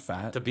be on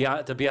Fat. To be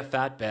a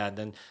Fat band,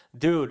 and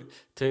dude,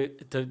 to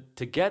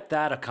get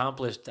that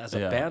accomplished as a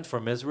band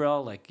from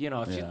Israel, like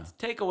if you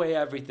take away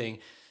everything,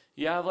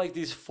 you have like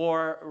these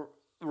four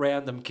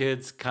random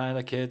kind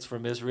of kids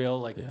from Israel,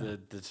 like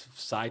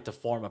decide to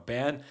form a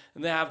band,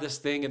 and they have this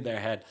thing in their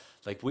head,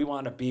 like we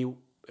want to be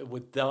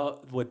with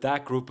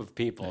that group of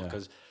people,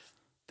 because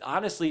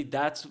honestly,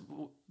 that's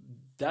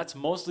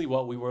mostly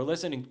what we were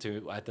listening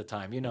to at the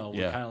time. We're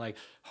kind of like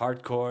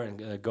hardcore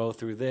and go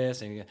through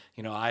this, and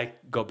I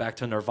go back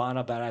to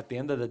Nirvana, but at the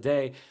end of the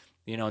day,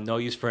 No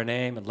Use for a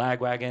Name and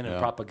Lagwagon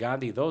and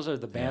Propagandhi, those are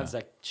the bands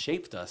that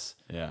shaped us.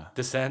 Yeah.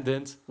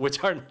 Descendants, which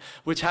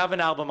have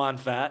an album on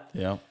Fat.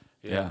 Yeah.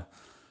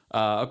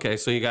 Okay,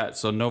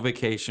 so No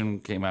Vacation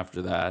came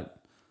after that,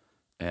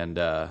 and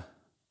that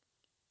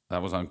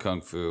was on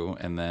Kung Fu,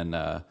 and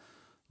then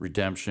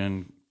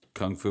Redemption,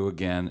 Kung Fu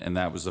again, and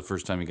that was the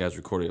first time you guys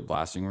recorded at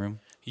Blasting Room?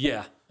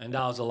 Yeah, and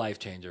that was a life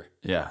changer.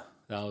 Yeah.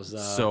 That was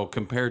so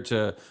compared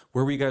to,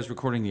 where were you guys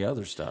recording the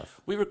other stuff?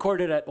 We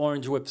recorded at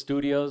Orange Whip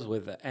Studios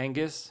with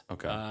Angus.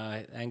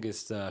 Okay.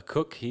 Angus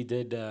Cook. He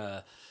did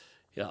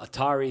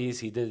Ataris.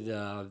 He did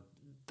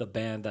the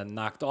band that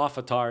knocked off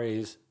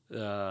Ataris.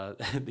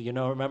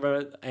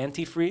 Remember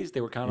Antifreeze?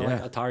 They were kind of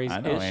like Ataris-ish.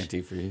 I know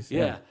Antifreeze.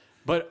 Yeah.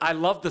 But I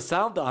loved the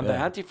sound on the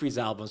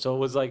Antifreeze album. So it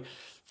was like,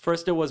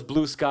 first it was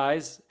Blue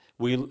Skies.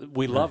 We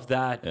loved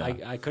that. Yeah.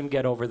 I couldn't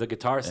get over the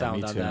guitar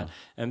sound on that.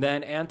 And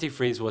then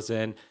Antifreeze was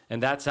in,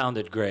 and that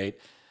sounded great.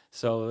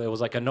 So it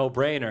was like a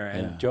no-brainer.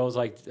 And Joe's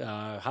like,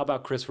 how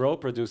about Chris Rowe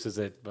produces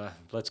it?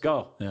 Let's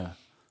go. Yeah,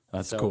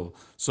 that's cool.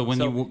 So when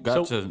you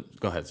got to...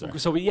 Go ahead, sorry.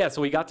 So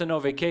we got to No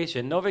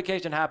Vacation. No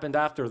Vacation happened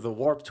after the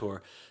Warped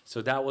Tour.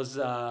 So that was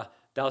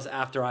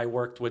after I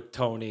worked with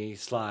Tony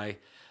Sly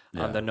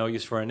on the No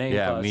Use for a Name.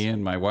 Yeah, bus. Me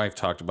and my wife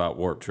talked about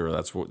Warped Tour.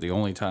 That's the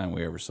only time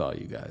we ever saw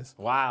you guys.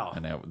 Wow.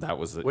 And that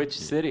was it. Which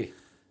city?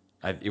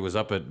 It was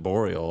up at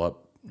Boreal,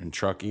 up in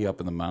Truckee, up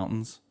in the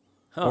mountains.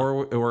 Huh.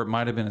 Or it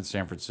might have been in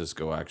San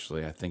Francisco,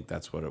 actually. I think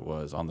that's what it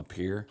was, on the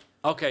pier.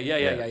 Okay,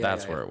 yeah.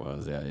 That's where it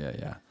was.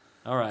 Yeah.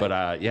 All right.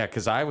 But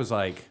because I was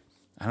like,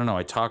 I don't know,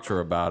 I talked to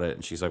her about it,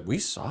 and she's like, we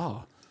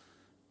saw.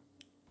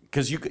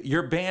 Because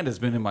your band has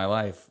been in my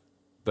life,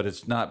 but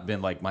it's not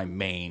been like my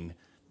main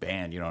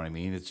band, you know what I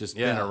mean? It's just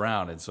been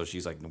around, and so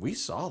she's like, we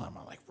saw them.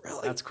 I'm like,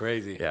 really? That's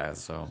crazy. Yeah,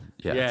 so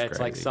it's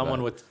crazy, like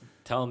someone would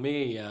tell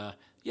me,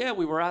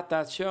 we were at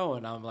that show,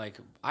 and I'm like,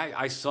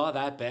 I saw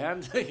that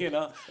band,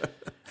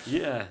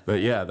 Yeah.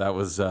 But that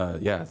was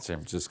San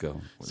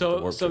Francisco.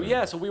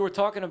 So we were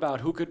talking about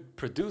who could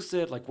produce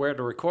it, like where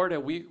to record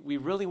it. We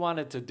really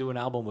wanted to do an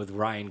album with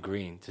Ryan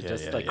Green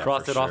to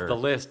cross it off the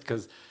list,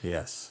 because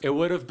it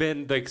would have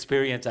been the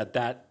experience at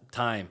that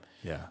time.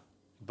 Yeah.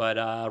 But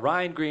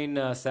Ryan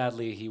Green,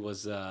 sadly, he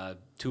was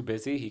too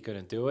busy. He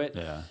couldn't do it.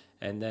 Yeah.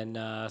 And then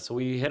so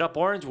we hit up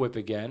Orange Whip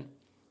again,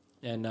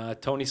 and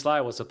Tony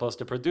Sly was supposed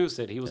to produce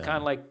it. He was kind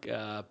of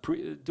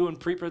like doing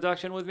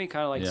pre-production with me,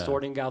 kind of like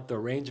sorting out the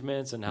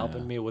arrangements and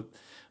helping me with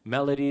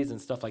melodies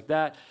and stuff like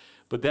that.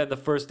 But then the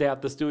first day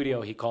at the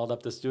studio, he called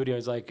up the studio.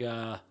 He's like,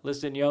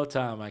 "Listen,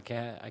 Yotam,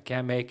 I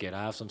can't make it.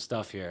 I have some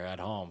stuff here at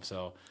home.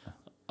 So,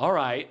 all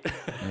right."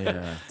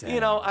 Yeah.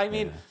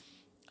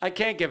 I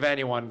can't give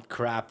anyone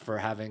crap for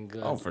having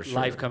for sure.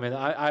 life come in.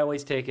 I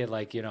always take it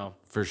like,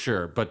 For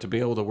sure. But to be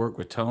able to work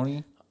with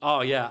Tony...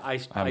 Oh, yeah. I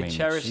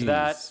cherish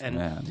that. And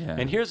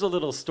and here's a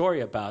little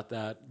story about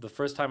that. The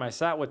first time I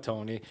sat with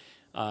Tony,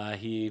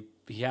 he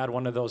had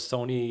one of those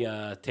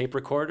Sony tape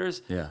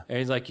recorders. Yeah. And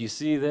he's like, you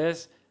see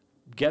this?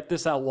 Get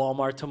this at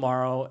Walmart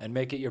tomorrow and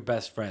make it your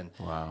best friend.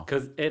 Wow.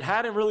 Because it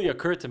hadn't really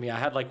occurred to me. I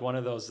had like one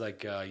of those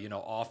like,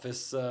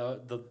 office,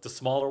 the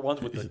smaller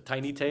ones with the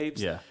tiny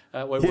tapes. Yeah.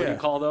 What do you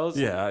call those?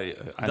 Yeah,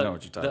 I know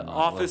what you're talking about. The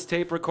office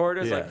tape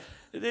recorders. Yeah. Like,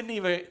 it didn't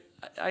even,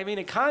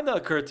 it kind of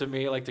occurred to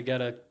me like to get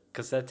a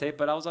cassette tape,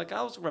 but I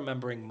was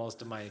remembering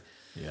most of my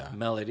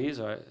melodies.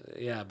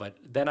 But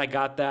then I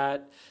got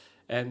that.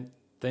 And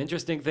the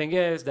interesting thing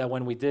is that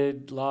when we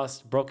did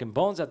Lost Broken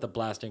Bones at the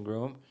Blasting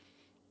Room,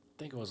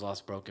 I think it was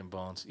Lost Broken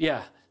Bones.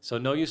 Yeah. So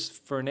No Use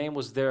for a Name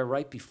was there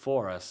right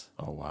before us.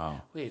 Oh,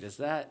 wow. Wait, is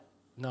that...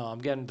 No, I'm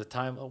getting the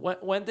time.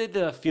 When did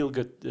the Feel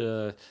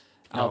Good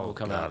album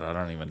come out? I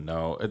don't even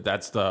know.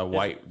 That's the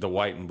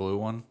white and blue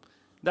one?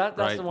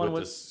 That's the one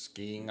with the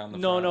skiing on the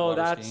front. No,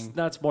 skiing?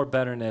 that's more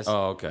Betterness.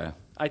 Oh, okay.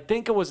 I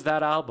think it was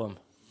that album.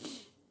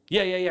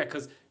 Yeah.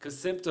 Because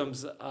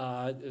Symptoms,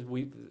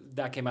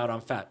 that came out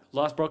on Fat.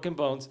 Lost Broken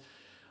Bones.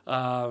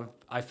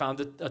 I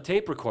found a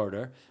tape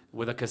recorder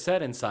with a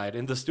cassette inside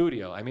in the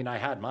studio. I mean, I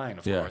had mine,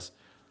 of course.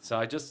 So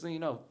I just,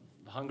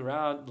 hung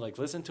around, like,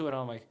 listened to it. And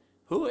I'm like,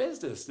 who is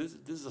this? This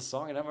is a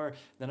song I never...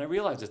 Then I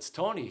realized it's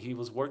Tony. He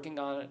was working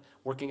out,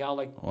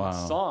 like,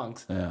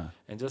 songs. Yeah.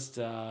 And just...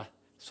 so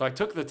I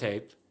took the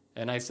tape,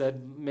 and I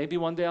said, maybe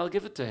one day I'll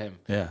give it to him.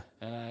 Yeah.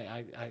 And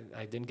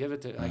I didn't give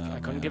it to... I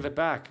couldn't give it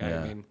back.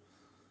 Yeah. I mean...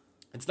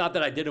 It's not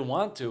that I didn't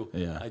want to.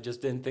 Yeah. I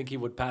just didn't think he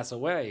would pass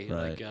away.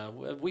 Right.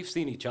 Like we've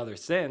seen each other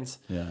since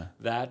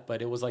that,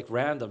 but it was like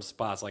random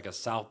spots, like a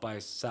South by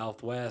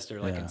Southwest, or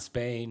like in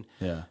Spain,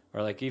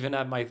 or like even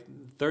at my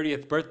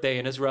 30th birthday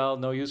in Israel,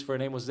 No Use for a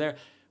Name was there.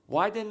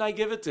 Why didn't I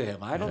give it to him?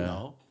 I don't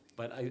know,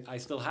 but I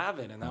still have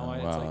it, and now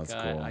it's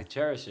like cool. I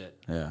cherish it.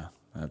 Yeah,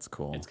 That's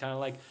cool. It's kind of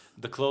like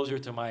the closure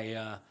to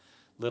my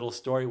little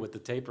story with the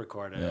tape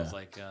recorder. It Yeah. was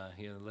like a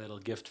little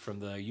gift from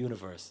the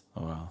universe.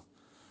 Oh, wow.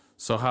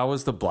 So how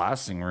was the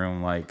blasting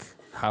room? Like,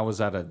 how was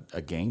that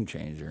a game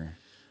changer?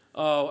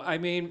 Oh, I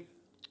mean,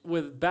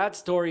 with Bad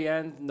Story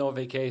and No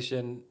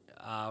Vacation,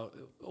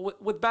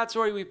 with Bad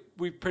Story,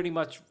 we pretty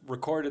much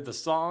recorded the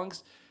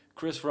songs.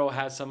 Chris Rowe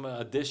had some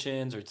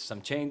additions or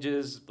some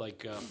changes,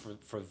 like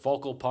for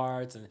vocal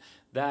parts and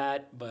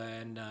that. But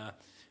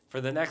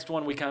for the next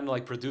one, we kind of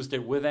like produced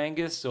it with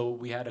Angus, so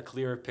we had a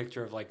clearer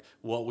picture of like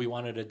what we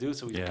wanted to do.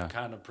 So we were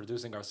kind of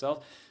producing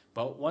ourselves.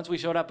 But once we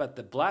showed up at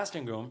the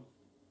blasting room,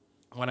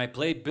 when I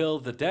played Bill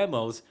the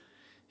demos,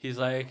 he's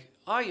like,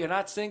 "Oh, you're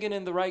not singing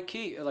in the right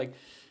key." Like,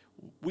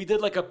 we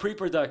did like a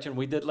pre-production.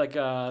 We did like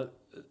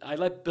I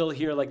let Bill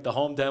hear like the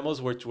home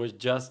demos, which was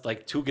just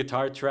like 2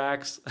 guitar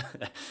tracks.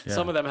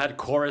 Some of them had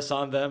chorus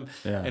on them,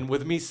 and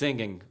with me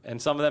singing.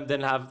 And some of them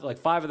didn't have, like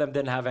 5 of them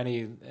didn't have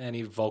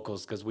any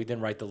vocals because we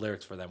didn't write the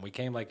lyrics for them. We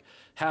came like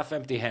half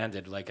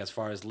empty-handed, like as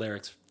far as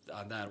lyrics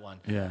on that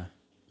one. Yeah.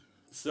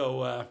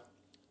 So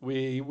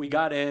we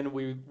got in.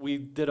 We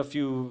did a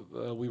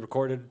few. We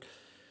recorded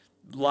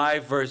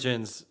live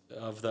versions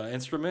of the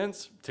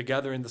instruments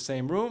together in the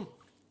same room.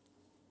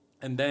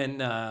 And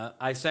then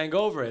I sang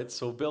over it,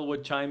 so Bill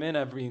would chime in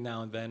every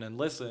now and then and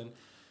listen.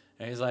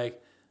 And he's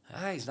like,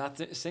 he's not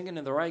singing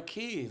in the right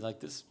key. Like,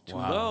 this is too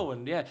low.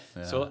 And yeah.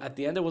 So at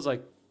the end, it was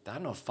like, I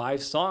don't know,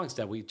 5 songs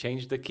that we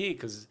changed the key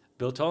because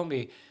Bill told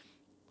me,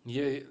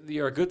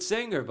 you're a good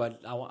singer, but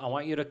I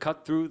want you to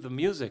cut through the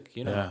music,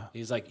 you know. Yeah.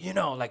 He's like,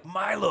 like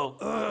Milo.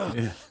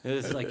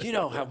 It's like,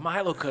 how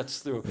Milo cuts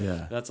through.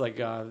 Yeah. That's like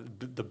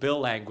the Bill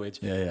language.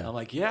 Yeah. I'm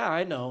like, yeah,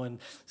 I know. And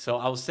so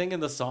I was singing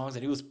the songs,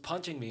 and he was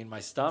punching me in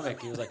my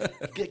stomach. He was like,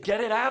 get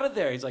it out of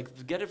there. He's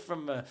like, get it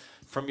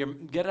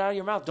get it out of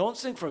your mouth. Don't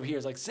sing from here.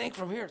 He's like, sing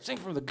from here. Sing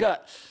from the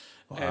gut.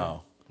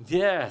 Wow. And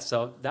yeah,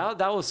 so that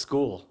was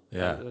school.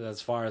 Yeah.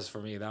 As far as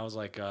for me, that was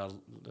like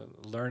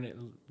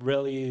learning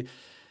really.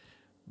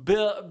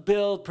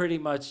 Bill pretty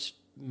much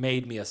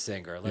made me a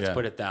singer. Let's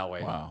put it that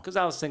way. Wow. Because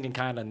I was singing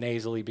kind of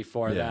nasally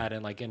before that,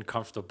 and like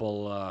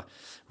uncomfortable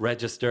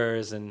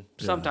registers, and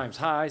sometimes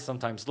high,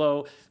 sometimes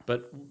low.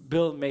 But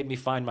Bill made me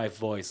find my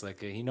voice.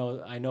 Like I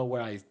know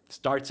where I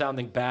start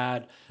sounding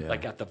bad,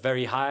 like at the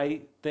very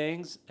high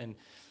things and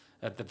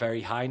at the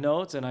very high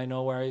notes, and I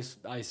know where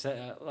I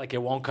say like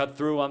it won't cut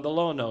through on the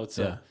low notes.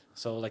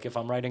 So like if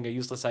I'm writing a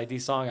Useless ID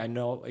song, I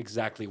know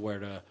exactly where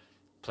to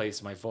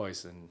place my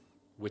voice and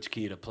which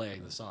key to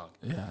play the song.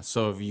 Yeah.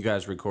 So have you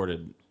guys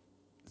recorded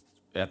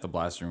at the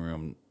blasting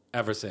room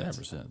ever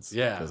since?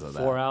 Yeah. Because of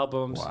 4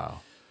 albums.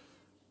 Wow.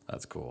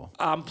 That's cool.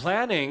 I'm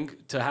planning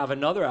to have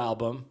another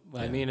album.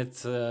 I mean,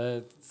 it's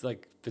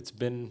like it's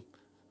been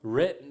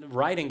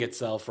writing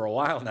itself for a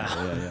while now.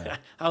 Yeah.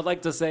 I would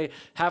like to say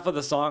half of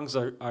the songs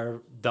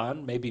are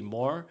done, maybe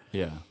more.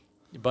 Yeah.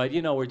 But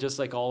we're just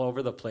like all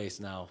over the place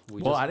now.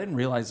 I didn't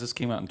realize this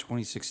came out in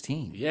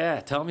 2016. Yeah,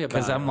 tell me about it.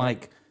 Because I'm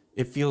like,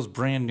 it feels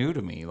brand new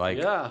to me. Like,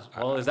 yeah.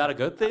 Well, is that a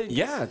good thing?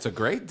 Yeah, it's a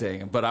great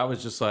thing. But I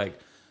was just like,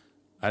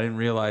 I didn't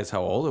realize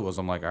how old it was.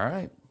 I'm like, all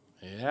right.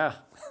 Yeah,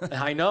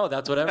 I know.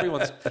 That's what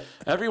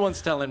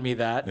everyone's telling me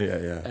that.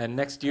 Yeah. And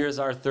next year's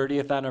our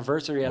 30th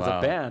anniversary as a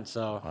band.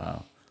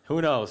 So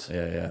who knows?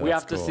 Yeah. We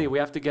have to see. We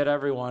have to get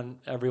everyone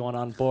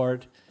on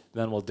board.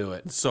 Then we'll do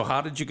it. So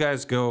how did you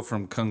guys go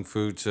from Kung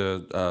Fu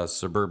to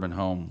Suburban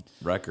Home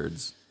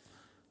Records?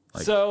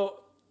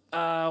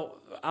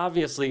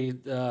 Obviously,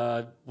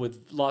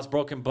 with Lost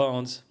Broken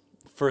Bones,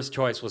 first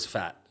choice was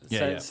Fat.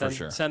 For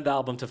sure. Send the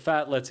album to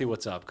Fat. Let's see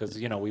what's up. Because,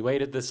 we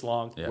waited this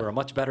long. Yeah. We're a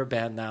much better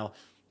band now.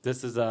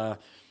 This is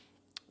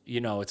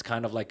it's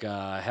kind of like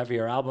a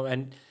heavier album.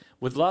 And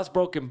with Lost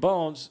Broken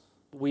Bones,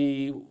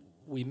 we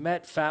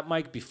met Fat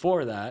Mike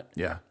before that.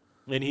 Yeah.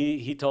 And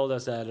he told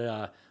us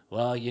that,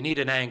 you need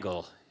an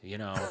angle,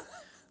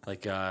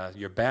 like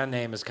your band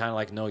name is kind of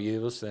like No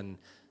Use, and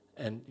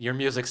your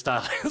music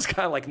style is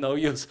kind of like No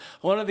Use.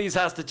 One of these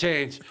has to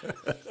change.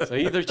 So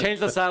either change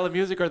the style of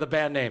music or the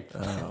band name.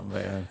 Oh,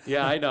 man.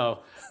 Yeah, I know.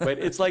 But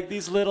it's like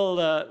these little,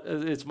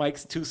 it's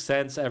Mike's 2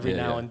 cents every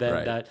now and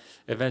then that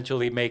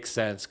eventually makes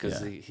sense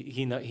because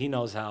he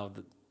knows how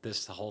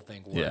this whole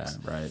thing works. Yeah,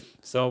 right.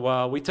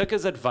 So we took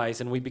his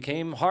advice and we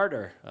became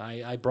harder.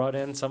 I brought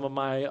in some of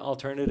my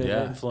alternative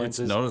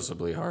influences. It's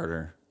noticeably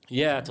harder.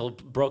 Yeah, to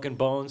Broken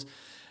Bones.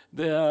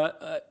 In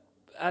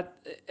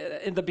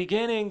the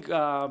beginning,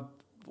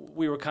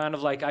 we were kind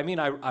of like,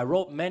 I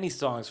wrote many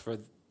songs for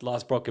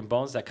Lost Broken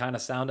Bones that kind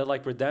of sounded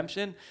like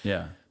Redemption.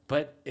 Yeah.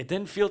 But it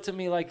didn't feel to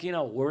me like,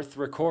 worth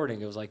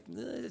recording. It was like,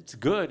 it's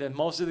good. And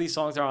most of these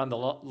songs are on the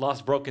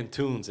Lost Broken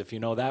Tunes, if you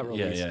know that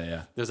release.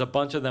 Yeah. There's a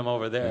bunch of them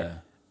over there. Yeah.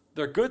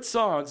 They're good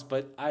songs,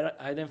 but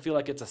I didn't feel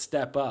like it's a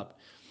step up.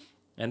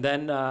 And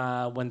then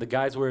when the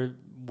guys were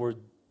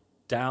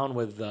down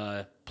with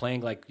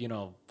playing like,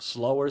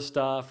 slower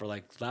stuff or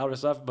like louder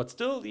stuff, but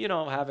still,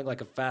 having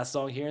like a fast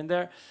song here and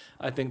there,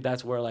 I think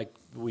that's where like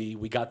we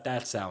got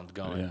that sound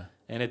going. Yeah.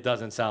 And it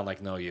doesn't sound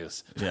like No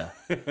Use. Yeah.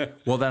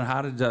 Well, then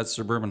how did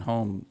Suburban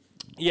Home?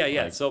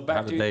 Yeah. So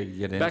how did they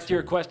get back to into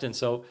your it? question.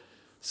 So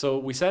So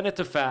we sent it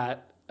to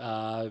Fat.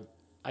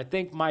 I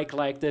think Mike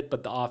liked it,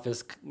 but the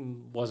office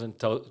wasn't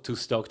too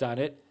stoked on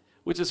it,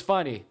 which is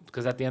funny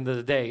because at the end of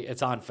the day,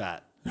 it's on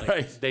Fat. Like,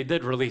 Right. They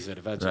did release it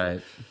eventually.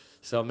 Right.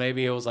 So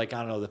maybe it was like, I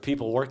don't know, the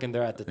people working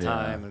there at the Yeah.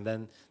 time, and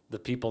then the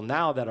people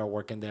now that are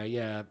working there.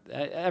 Yeah,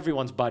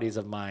 everyone's buddies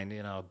of mine,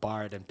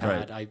 Bart and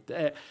Pat.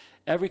 Right.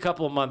 Every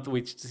couple of months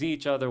we see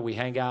each other, we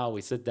hang out,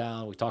 we sit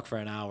down, we talk for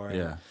an hour. and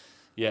Yeah.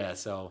 yeah,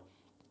 so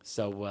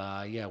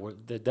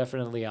they're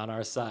definitely on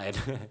our side.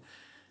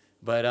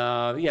 But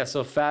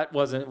so Fat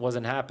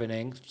wasn't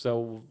happening,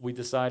 so we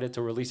decided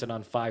to release it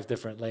on 5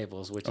 different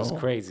labels, which is Oh.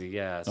 crazy.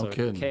 Yeah, so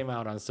kidding. it came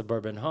out on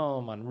Suburban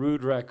Home, on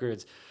Rude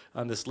Records,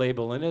 on this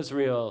label in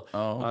Israel,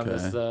 Oh, on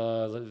this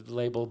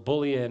label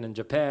Bullion in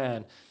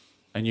Japan.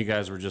 And you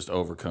guys were just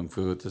over Kung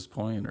Fu at this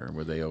point, or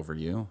were they over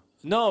you?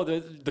 No,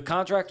 the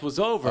contract was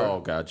over. Oh,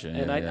 gotcha.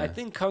 And Yeah, I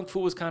think Kung Fu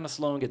was kind of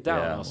slowing it down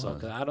Yeah, it also,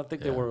 was. 'cause I don't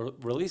think they Yeah. were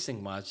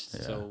releasing much.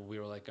 So we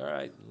were like, all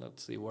right,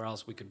 let's see where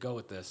else we could go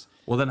with this.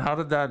 Well, then how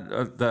did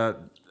that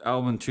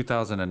album in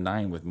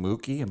 2009 with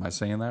Mookie? Am I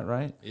saying that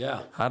right?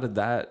 Yeah. How did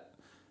that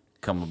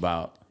come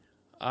about?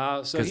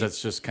 So Because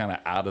it's just kind of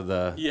out of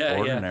the Yeah, yeah.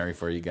 ordinary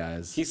for you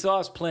guys. he saw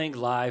us playing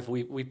live.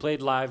 We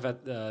played live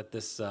at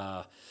this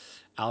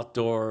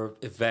outdoor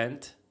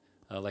event,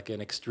 like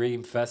an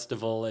extreme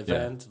festival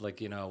event, like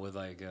with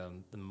like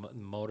the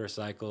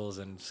motorcycles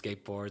and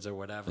skateboards or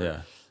whatever.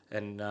 Yeah.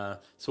 And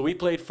so we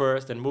played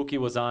first, and Mookie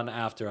was on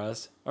after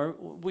us, or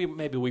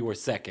maybe we were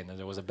second, and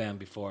there was a band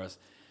before us.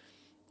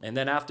 And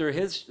then after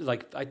his,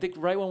 I think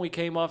right when we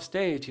came off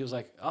stage, he was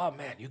like, "Oh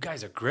man, you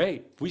guys are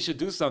great. We should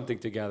do something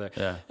together."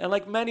 Yeah. And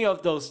like many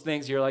of those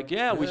things, you're like,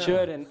 "Yeah, we Yeah.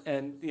 should,"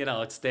 and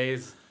it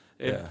stays,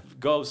 it Yeah.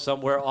 goes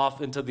somewhere off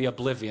into the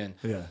oblivion.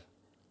 Yeah.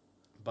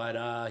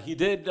 But he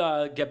did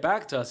get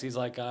back to us. He's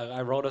like,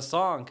 I wrote a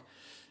song,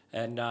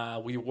 and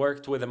we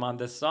worked with him on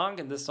this song,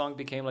 and this song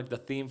became like the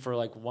theme for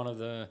like one of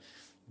the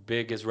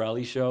big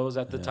Israeli shows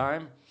at the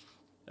time.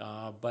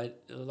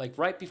 But like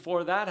right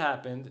before that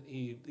happened,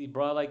 he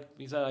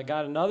said, I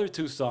got another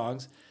 2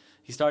 songs.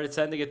 He started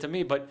sending it to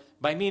me, but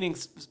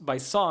by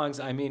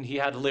songs, I mean he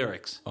had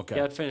lyrics. Okay. He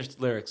had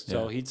finished lyrics.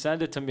 So Yeah. he'd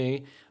send it to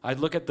me. I'd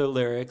look at the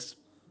lyrics,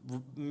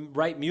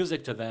 write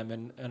music to them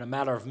in a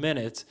matter of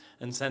minutes,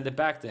 and send it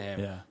back to him.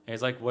 Yeah. And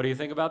he's like, what do you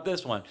think about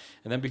this one?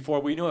 And then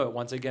before we knew it,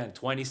 once again,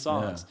 20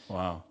 songs. Yeah.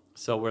 Wow.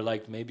 So we're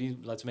like, maybe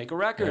let's make a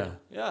record.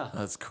 Yeah.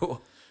 That's cool.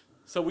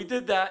 So we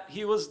did that.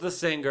 He was the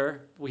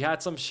singer. We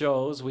had some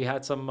shows. We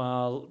had some,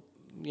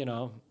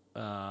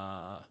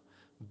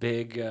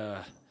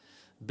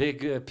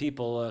 big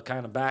people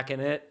kind of backing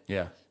it.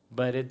 Yeah.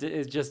 But it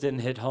just didn't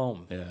hit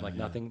home. Yeah, Like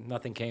yeah.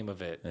 nothing came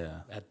of it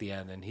Yeah. at the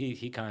end. And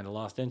he kind of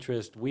lost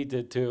interest. We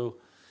did too.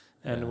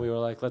 And we were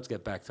like, let's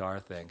get back to our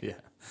thing. Yeah.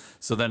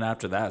 So then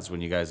after that's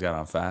when you guys got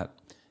on Fat,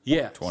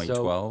 Yeah.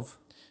 2012.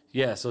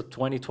 So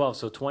 2012.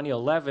 So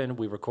 2011,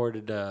 we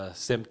recorded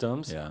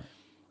Symptoms. Yeah.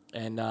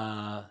 And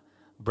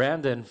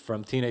Brandon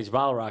from Teenage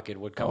Bottle Rocket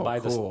would come by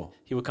cool.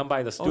 he would come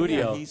by the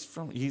studio. Oh, yeah,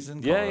 he's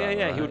in Yeah, Colorado,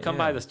 He right? would come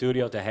by the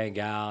studio to hang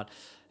out,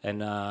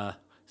 and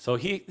so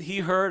he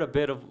heard a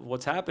bit of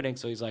what's happening.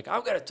 So he's like,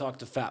 "I'm gonna talk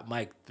to Fat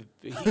Mike.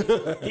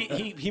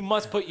 He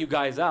must put you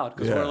guys out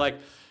because Yeah. we're like."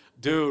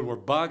 Dude, we're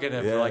bugging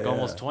him for like Yeah,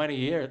 almost yeah. 20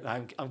 years.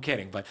 I'm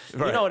kidding, but you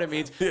Right. know what it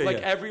means. Yeah, Like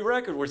yeah. every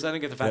record, we're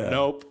sending it to Fat. Yeah.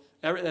 Nope.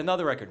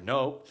 Another record.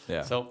 Nope.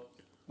 Yeah. So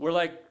we're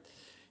like,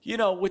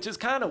 which is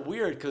kind of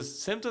weird because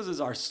Symptoms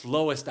is our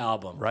slowest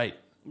album. Right.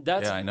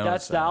 That's Yeah, I noticed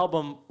that's the that.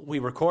 album we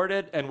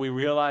recorded, and we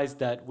realized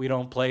that we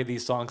don't play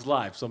these songs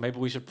live, so maybe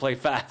we should play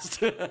fast,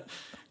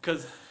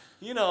 because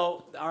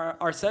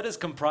our set is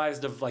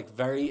comprised of like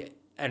very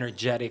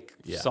energetic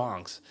Yeah.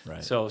 songs.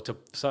 Right. So to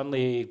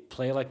suddenly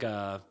play like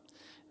a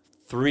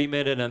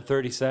 3-minute and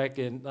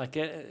 30-second, like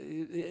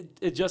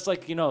it just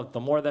like the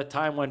more that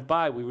time went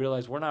by, we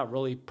realized we're not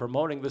really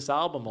promoting this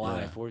album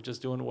live. Yeah. We're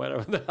just doing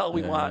whatever the hell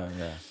we want.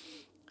 Yeah.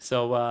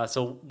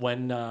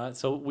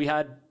 So we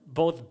had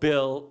both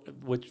Bill,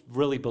 which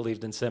really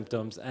believed in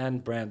Symptoms,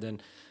 and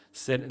Brandon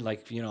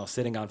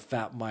sitting on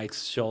Fat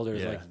Mike's shoulders,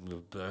 Yeah.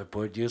 like,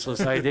 put useless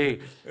ID,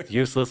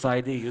 useless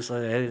ID,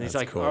 useless. And he's That's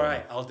like, cool. all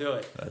right, I'll do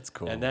it. That's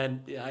cool. And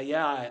then,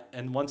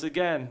 and once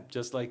again,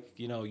 just like,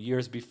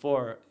 years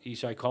before,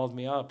 Ishai called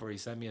me up or he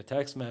sent me a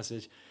text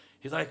message.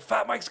 He's like,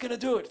 Fat Mike's going to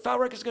do it. Fat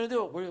Record's going to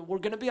do it. We're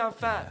going to be on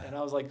Fat. And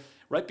I was like,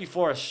 right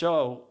before a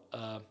show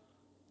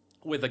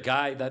with a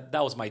guy, that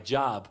was my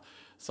job.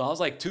 So I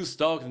was like too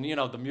stoked, and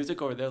the music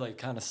over there like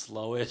kind of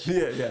slowish.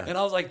 Yeah. And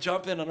I was like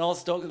jumping and all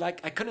stoked. Like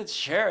I couldn't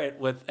share it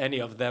with any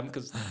of them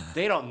because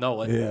they don't know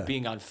what Yeah.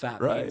 being on Fat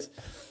Right. means.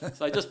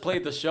 So I just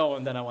played the show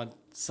and then I went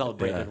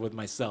celebrated Yeah. with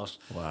myself.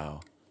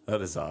 Wow.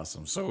 That is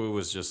awesome. So it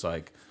was just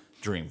like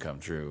dream come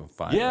true.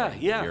 Finally,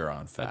 Yeah. You're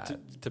on Fat.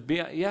 To be,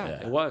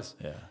 it was.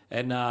 Yeah.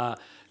 And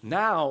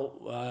now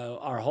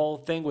our whole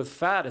thing with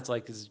Fat, it's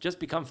just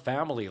become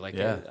family. Like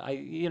Yeah.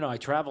 I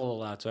travel a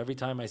lot, so every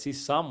time I see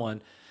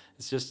someone,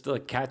 it's just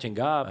like catching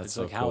up. That's It's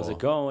so like, how's cool. it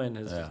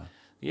going?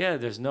 Yeah.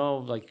 There's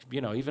no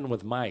even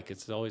with Mike,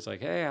 it's always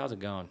like, hey, how's it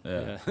going?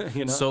 Yeah.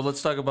 Yeah. So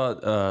let's talk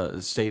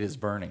about State is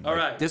Burning. All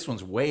right. This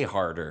one's way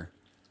harder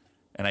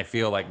And I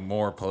feel like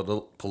more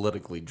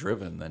politically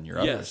driven than your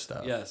other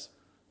stuff. Yes.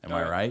 Am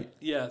I right?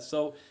 Yeah.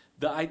 So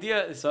the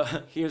idea is,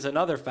 here's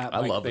another Fat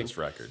Mike I love thing. this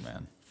record,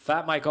 man.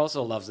 Fat Mike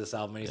also loves this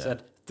album, and he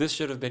said, this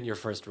should have been your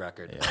first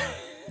record.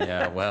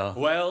 Yeah, well.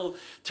 Well,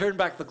 turn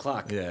back the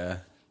clock. Yeah.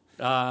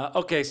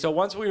 Okay, so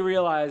once we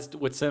realized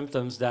with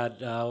Symptoms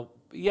that,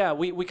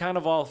 we kind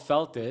of all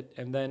felt it.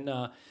 And then,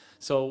 you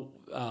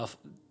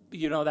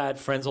know that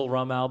Frenzel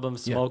Rum album,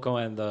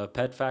 Smoko and the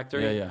Pet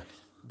Factory? Yeah.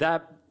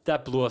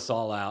 That blew us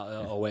all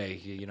out away.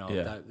 You know,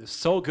 that,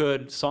 so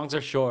good. Songs are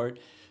short.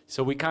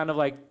 So we kind of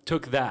like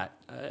took that.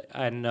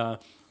 And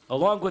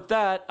along with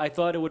that, I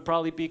thought it would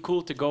probably be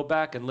cool to go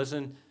back and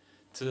listen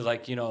to,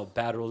 like, you know,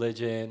 Bad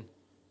Religion,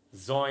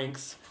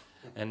 Zoinks.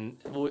 And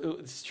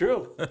it's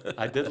true.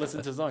 I did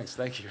listen to Zoinks.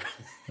 Thank you.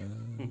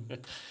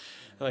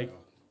 Like,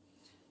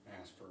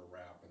 asked for a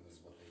wrap, and this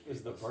is what they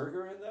is the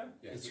burger in there?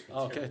 Yes.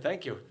 Okay,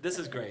 thank you. This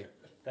is great.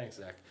 Thanks,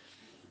 Zach.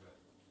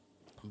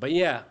 But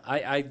yeah,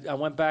 I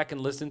went back and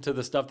listened to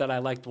the stuff that I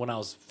liked when I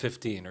was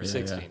 15 or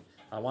 16.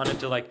 I wanted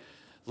to, like,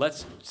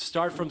 let's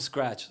start from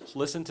scratch.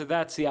 Listen to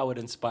that, see how it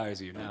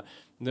inspires you. Now,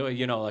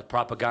 you know, like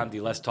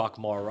Propaganda, Let's Talk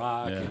More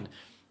Rock,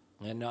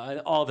 and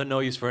all the No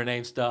Use for a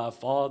Name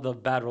stuff, all the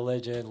Bad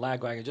Religion,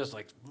 Lagwagon, just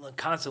like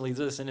constantly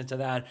listening to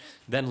that,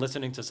 then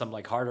listening to some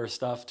like harder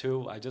stuff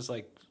too. I just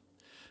like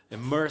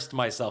immersed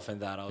myself in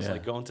that. I was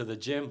like going to the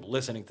gym,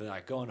 listening to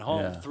that, going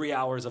home, 3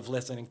 hours of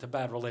listening to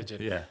Bad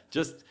Religion. Yeah.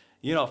 Just,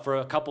 you know, for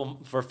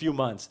a few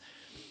months.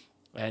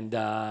 And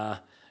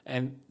the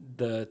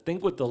thing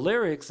with the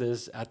lyrics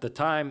is, at the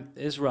time,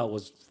 Israel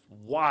was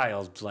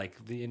wild. Like,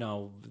 you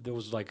know, there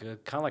was like a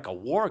kind of like a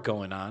war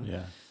going on.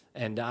 Yeah.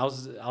 And I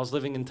was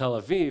living in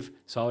Tel Aviv,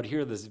 so I would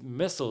hear these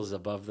missiles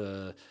above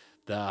the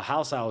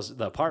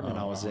apartment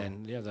I was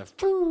in. Yeah, the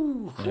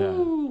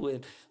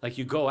and like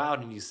you go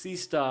out and you see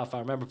stuff. I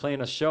remember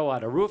playing a show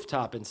at a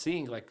rooftop and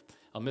seeing like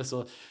a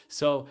missile.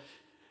 So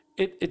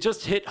it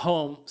just hit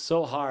home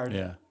so hard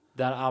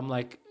that I'm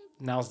like,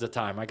 now's the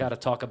time. I got to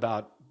talk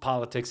about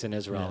politics in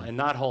Israel and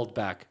not hold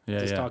back.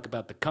 Just talk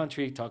about the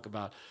country, talk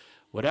about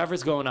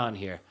whatever's going on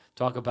here.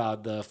 Talk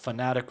about the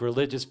fanatic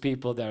religious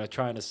people that are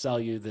trying to sell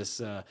you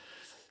this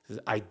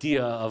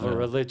idea of a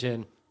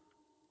religion.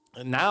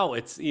 And now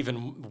it's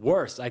even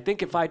worse. I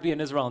think if I'd be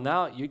in Israel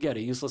now, you get a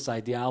Useless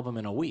Idea album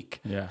in a week.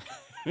 Yeah.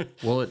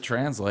 Well, it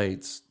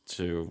translates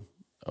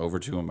over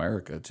to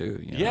America too.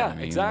 You know what I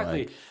mean?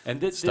 Exactly. Like,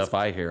 And this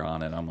I hear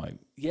on it, I'm like,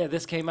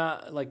 this came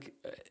out like,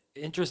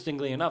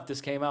 interestingly enough,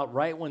 this came out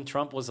right when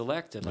Trump was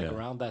elected, like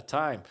around that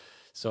time.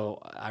 So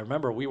I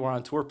remember we were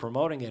on tour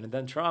promoting it, and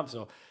then Trump.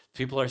 So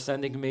people are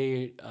sending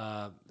me,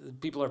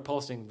 people are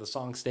posting the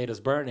song "State is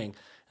Burning,"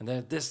 and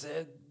then this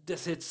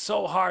hits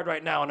so hard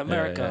right now in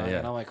America,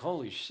 and I'm like,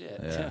 holy shit.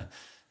 Yeah.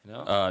 You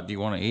know? Do you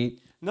want to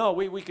eat? No,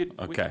 we could.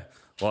 Okay.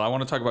 Well, I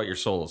want to talk about your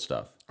solo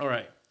stuff. All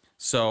right.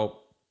 So,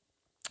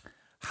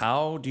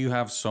 how do you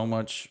have so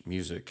much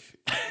music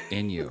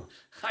in you?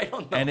 I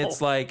don't know. And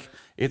it's like,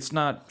 it's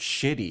not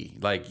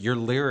shitty. Like, your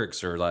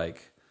lyrics are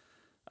like,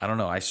 I don't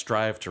know. I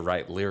strive to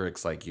write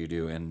lyrics like you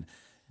do, and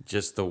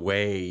just the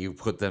way you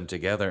put them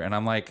together. And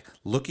I'm like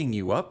looking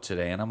you up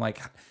today, and I'm like,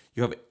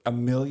 you have a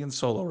million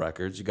solo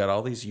records. You got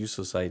all these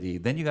Useless ID.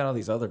 Then you got all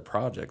these other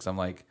projects. I'm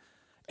like,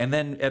 and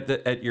then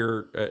at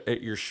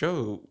your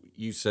show,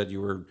 you said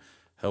you were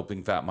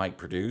helping Fat Mike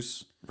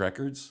produce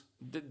records.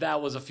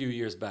 That was a few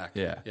years back.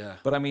 Yeah. Yeah.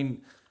 But I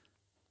mean,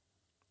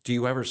 do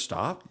you ever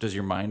stop? Does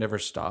your mind ever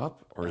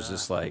stop? Or is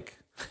this like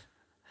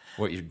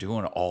what you're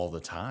doing all the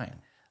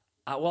time?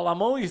 Well,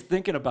 I'm always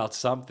thinking about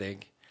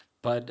something,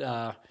 but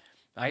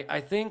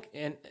I think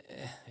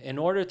in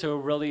order to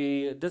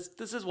really, this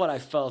is what I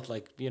felt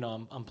like. You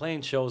know, I'm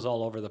playing shows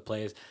all over the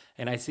place,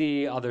 and I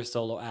see other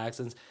solo acts,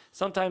 and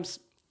sometimes,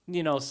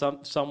 you know,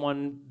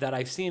 someone that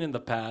I've seen in the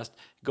past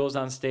goes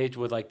on stage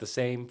with like the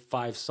same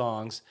 5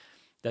 songs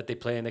that they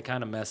play, and they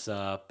kind of mess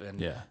up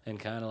and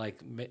kind of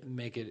like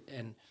make it.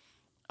 And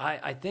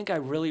I think I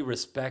really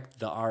respect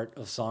the art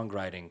of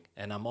songwriting,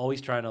 and I'm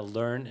always trying to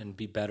learn and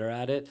be better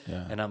at it,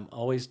 and I'm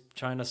always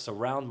trying to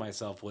surround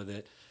myself with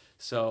it.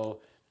 So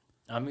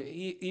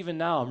even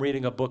now I'm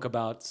reading a book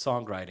about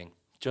songwriting,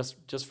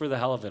 just for the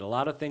hell of it. A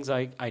lot of things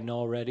I know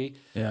already.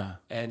 Yeah.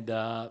 And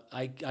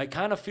I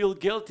kind of feel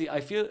guilty.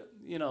 I feel,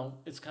 you know,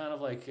 it's kind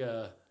of like,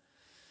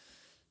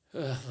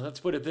 let's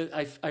put it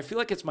this, I feel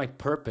like it's my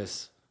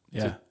purpose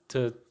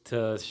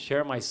to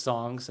share my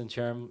songs and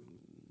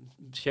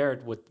share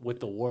it with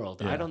the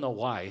world. I don't know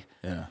why.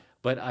 Yeah.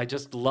 But I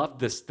just love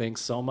this thing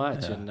so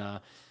much. Yeah. And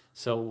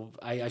so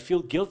I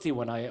feel guilty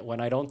when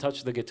I don't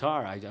touch the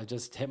guitar. I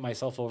just hit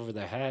myself over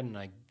the head and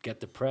I get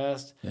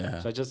depressed.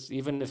 Yeah. So I just,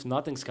 even if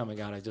nothing's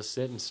coming out, I just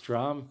sit and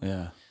strum.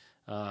 Yeah.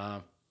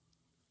 I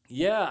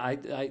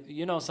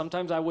you know,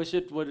 sometimes I wish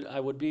I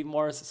would be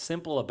more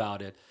simple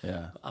about it.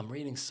 Yeah. I'm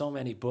reading so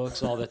many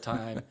books all the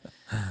time,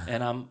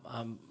 and I'm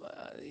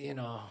you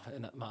know,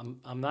 and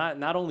I'm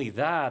not only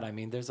that. I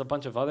mean, there's a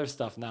bunch of other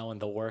stuff now in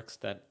the works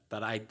that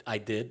I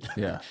did.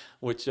 Yeah.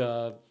 Which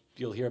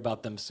you'll hear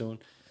about them soon.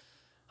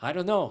 I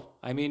don't know.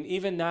 I mean,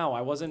 even now,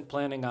 I wasn't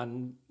planning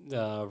on.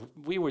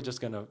 We were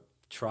just gonna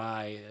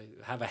try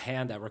have a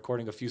hand at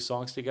recording a few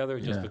songs together,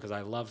 just Yeah. because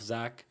I love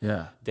Zach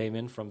Yeah.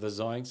 Damon from the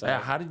Zoinks.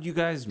 How did you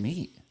guys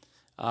meet?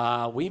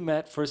 We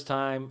met first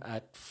time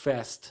at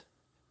Fest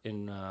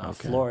in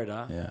Okay.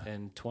 Florida Yeah.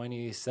 in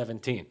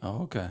 2017,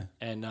 Oh, okay.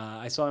 and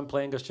I saw him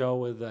playing a show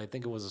with I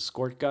think it was a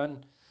Squirt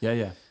Gun, Yeah,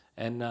 yeah.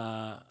 and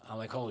I'm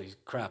like, holy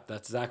crap,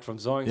 that's Zach from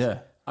Zoinks. Yeah.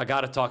 I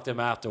got to talk to him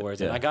afterwards,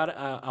 and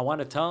Yeah. I want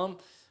to tell him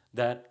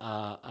that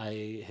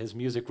his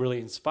music really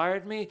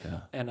inspired me,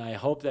 and I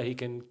hope that he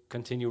can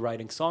continue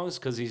writing songs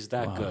because he's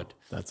that good.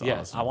 That's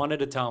yes, awesome. I wanted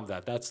to tell him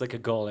that. That's like a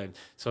goal, and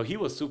so he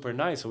was super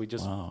nice. So we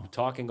just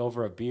talking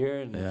over a beer,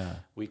 and Yeah.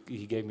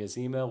 he gave me his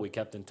email. We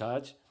kept in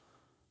touch.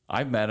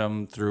 I met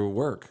him through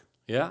work.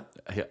 Yeah,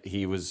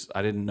 He was,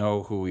 I didn't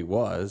know who he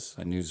was.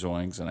 I knew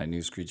Zoinks and I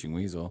knew Screeching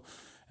Weasel,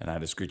 and I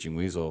had a Screeching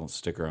Weasel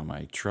sticker on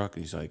my truck.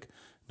 And he's like,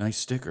 nice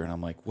sticker. And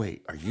I'm like,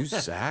 wait, are you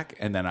Zach?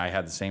 And then I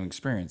had the same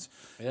experience.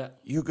 yeah.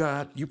 You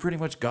pretty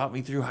much got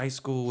me through high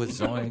school with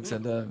Zoinks.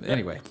 And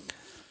anyway,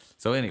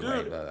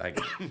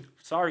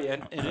 Sorry,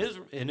 and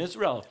in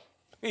Israel,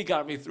 he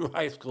got me through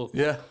high school.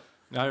 yeah,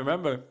 I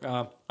remember.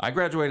 I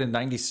graduated in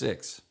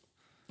 '96.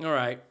 All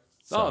right.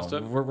 So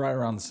we're right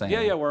around the same.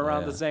 Yeah, we're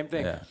around the same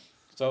thing. Yeah.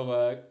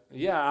 So,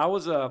 I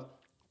was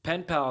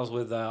pen pals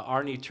with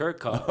Arnie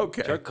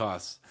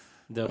Turkos,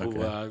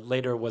 who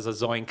later was a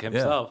Zoink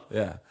himself.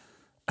 Yeah.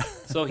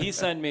 So he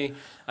sent me,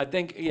 I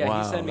think, he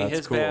Wow, sent me that's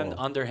his band,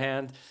 cool.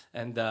 Underhand,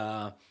 and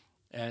I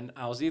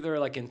was either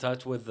like in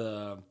touch with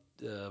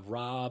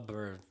Rob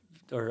or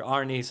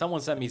Arnie.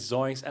 Someone sent me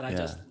Zoinks, and I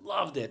just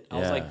loved it. I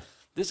was like,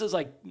 this is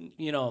like,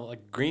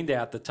 like Green Day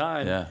at the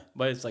time,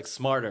 but it's like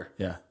smarter.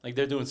 Yeah. Like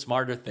they're doing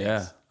smarter things.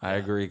 Yeah, I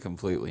agree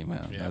completely,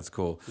 man. That's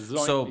cool.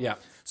 Zoink-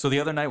 So the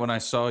other night when I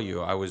saw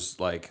you, I was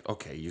like,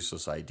 okay,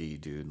 Useless ID,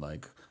 dude.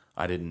 Like,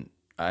 I didn't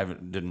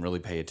really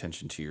pay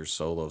attention to your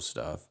solo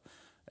stuff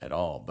at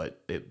all,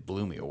 but it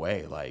blew me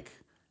away. Like,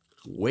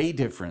 way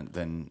different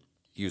than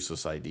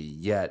Useless ID,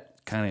 yet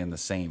kind of in the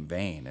same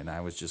vein. And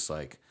I was just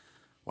like,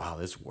 wow,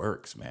 this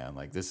works, man.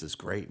 Like, this is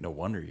great. No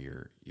wonder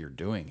you're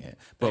doing it.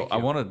 But I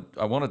want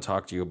to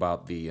talk to you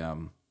about the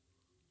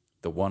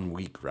 1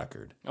 week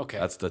record. Okay.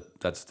 That's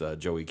the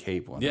Joey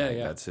Cape one. Yeah, right?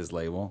 yeah. That's his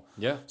label.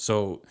 Yeah.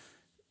 So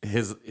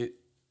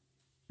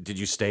did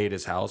you stay at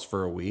his house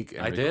for a week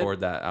and I did.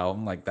 record that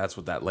album? Like, that's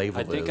what that label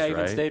I is, think I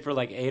even right? stayed for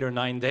like 8 or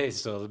 9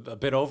 days, so a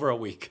bit over a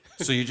week.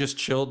 So you just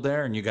chilled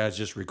there and you guys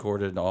just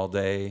recorded all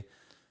day,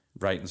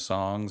 writing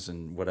songs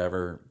and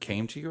whatever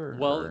came to you?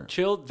 Well,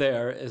 chilled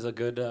there is a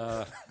good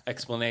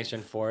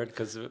explanation for it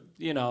because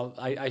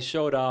I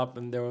showed up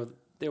and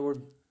they were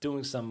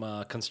doing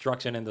some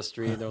construction in the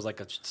street. And there was like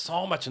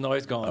so much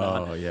noise going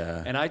on. Oh,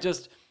 yeah. And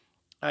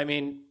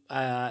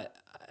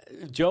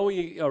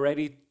Joey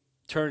already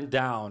turned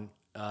down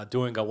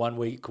doing a 1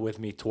 week with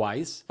me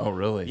twice. Oh,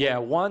 really? Yeah,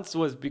 once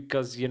was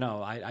because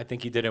I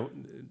think he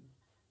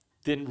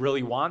didn't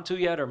really want to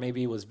yet, or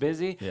maybe he was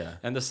busy. Yeah.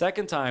 And the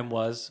second time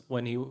was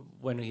when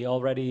he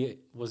already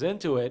was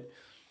into it.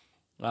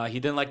 He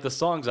didn't like the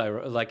songs I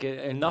wrote, like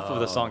enough of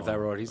the songs I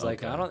wrote. He's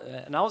like, I don't.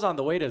 And I was on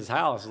the way to his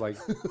house, like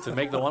to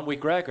make the 1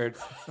 week record,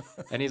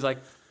 and he's like,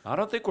 I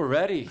don't think we're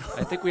ready.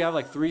 I think we have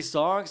like 3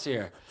 songs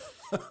here.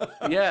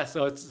 Yeah,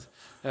 so it's.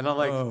 And I'm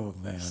like, Oh,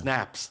 man.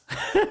 snaps.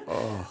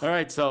 All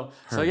right, so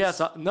yeah,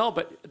 no,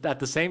 but at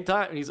the same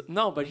time,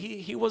 but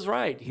he was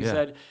right. He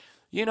said,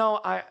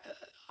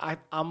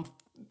 I'm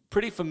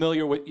pretty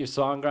familiar with your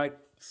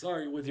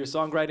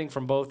songwriting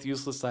from both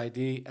Useless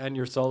ID and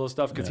your solo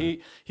stuff because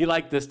he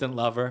liked Distant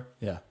Lover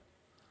Yeah.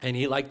 and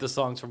he liked the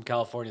songs from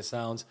California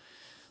Sounds.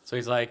 So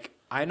he's like,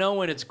 I know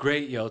when it's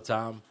great,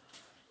 Yotam.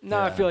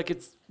 Now I feel like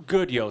it's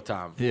good,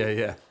 Yotam. Yeah,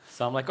 yeah.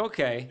 So I'm like,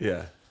 okay.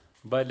 Yeah.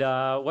 But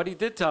what he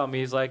did tell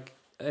me is like,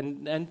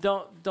 and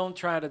don't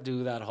try to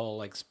do that whole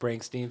like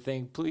Springsteen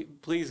thing.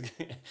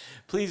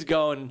 Please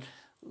go and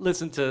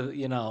listen to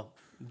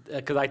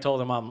because I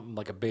told him I'm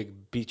like a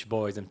big Beach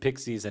Boys and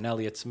Pixies and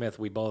Elliott Smith.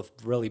 We both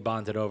really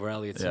bonded over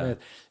Elliott Smith.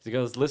 He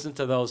goes, listen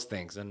to those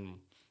things and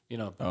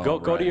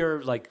go to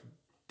your like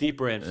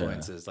deeper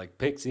influences like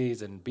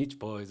Pixies and Beach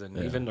Boys and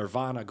even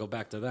Nirvana. Go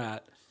back to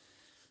that.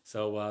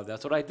 So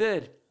that's what I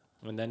did.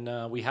 And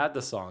then we had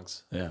the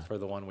songs for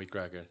the 1 week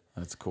record.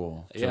 That's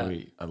cool. Yeah.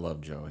 Joey, I love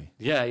Joey.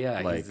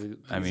 Yeah. Like,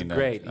 he's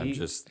great.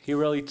 He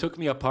really took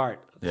me apart.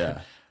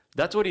 Yeah.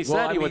 That's what he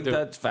said he would do.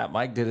 That Fat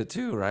Mike did it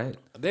too, right?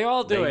 They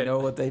all do it. They know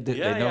what they did.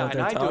 Yeah, they know what and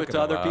they're I do it talking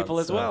to other about, people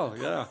as so. well.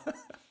 Yeah.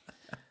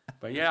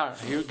 But yeah,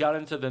 he got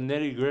into the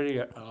nitty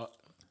gritty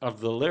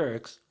of the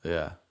lyrics.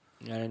 Yeah.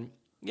 And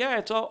yeah,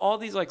 it's all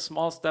these like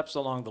small steps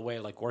along the way,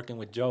 like working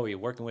with Joey,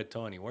 working with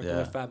Tony, working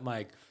with Fat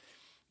Mike.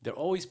 They're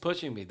always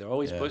pushing me.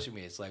 Pushing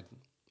me. It's like,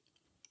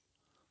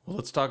 Well,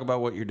 let's talk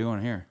about what you're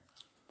doing here.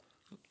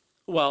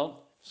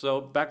 well,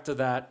 so back to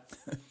that.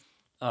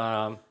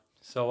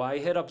 So I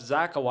hit up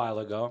Zach a while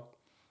ago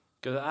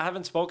because I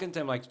haven't spoken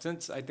to him like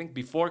since I think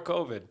before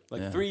COVID,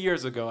 like 3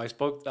 years ago.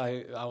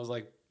 I was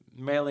like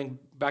mailing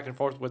back and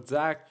forth with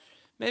Zach.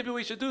 maybe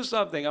we should do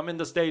something. I'm in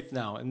the States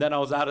now. And then I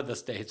was out of the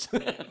States.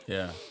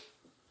 Yeah.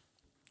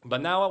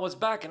 But now I was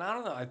back, and I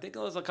don't know. I think it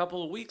was a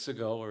couple of weeks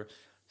ago or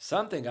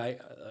something.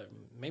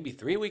 Maybe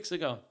 3 weeks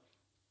ago.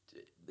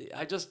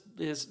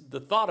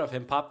 The thought of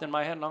him popped in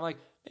my head, and I'm like,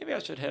 maybe I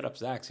should hit up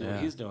Zach, see what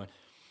he's doing.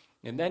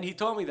 And then he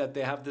told me that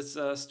they have this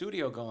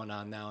studio going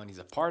on now, and he's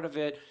a part of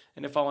it.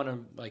 And if I want to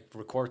like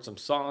record some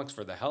songs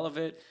for the hell of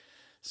it,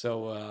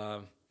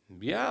 so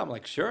yeah, I'm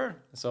like sure.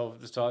 So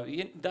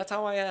that's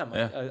how I am.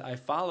 Yeah. I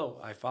follow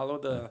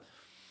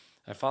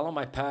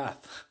my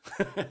path.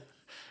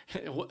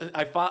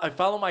 I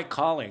follow my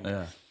calling.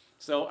 Yeah.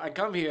 So I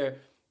come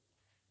here,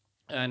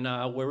 and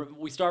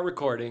we start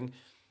recording.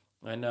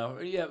 And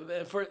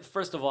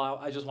first of all,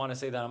 I just want to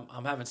say that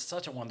I'm having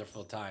such a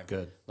wonderful time.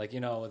 Good. Like,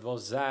 with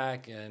both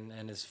Zach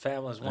and his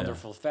family, his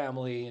wonderful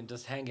family, and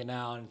just hanging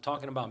out and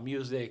talking about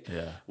music.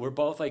 Yeah. We're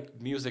both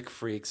like music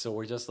freaks, so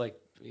we're just like,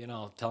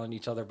 telling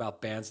each other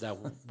about bands that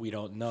we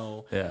don't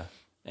know. Yeah.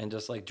 And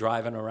just like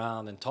driving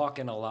around and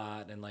talking a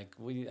lot. And like,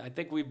 I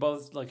think we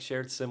both like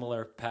shared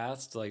similar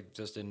paths, like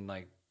just in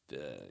like,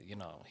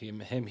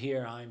 him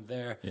here, I'm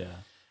there. Yeah.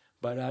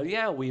 But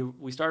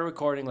we started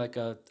recording like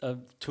a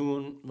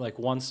tune, like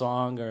one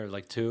song or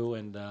like two,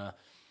 and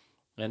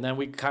then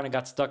we kind of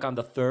got stuck on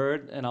the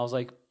third, and I was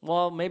like,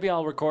 well, maybe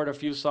I'll record a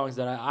few songs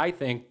that I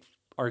think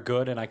are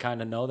good, and I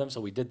kind of know them, so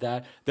we did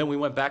that. Then we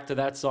went back to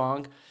that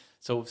song,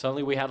 so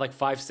suddenly we had like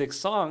 5-6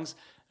 songs,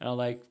 and I'm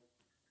like,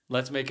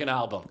 let's make an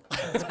album.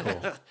 That's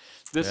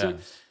cool.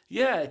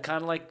 It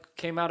kind of like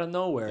came out of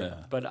nowhere. Yeah.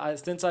 But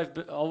since I've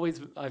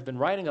been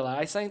writing a lot.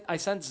 I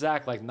sent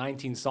Zach like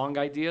 19 song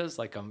ideas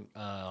like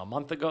a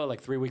month ago,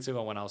 like 3 weeks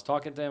ago when I was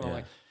talking to him. I'm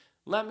like,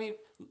 let me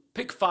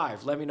pick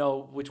 5. Let me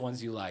know which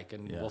ones you like,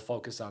 and we'll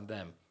focus on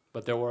them.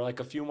 But there were like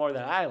a few more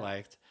that I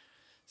liked.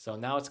 So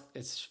now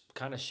it's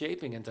kind of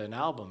shaping into an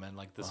album, and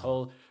like this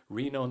whole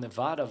Reno,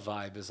 Nevada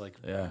vibe is like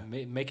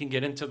making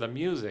it into the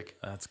music.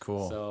 That's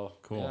cool. So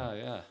cool.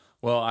 Yeah.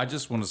 Well, I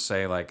just want to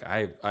say, like,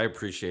 I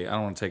appreciate, I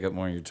don't want to take up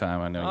more of your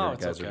time. I know you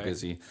guys are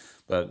busy,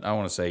 but I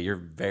want to say you're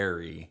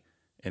very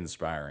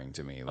inspiring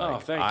to me.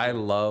 Like, thank you. I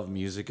love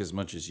music as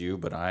much as you,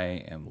 but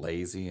I am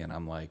lazy, and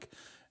I'm like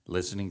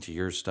listening to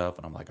your stuff,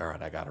 and I'm like, all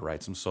right, I got to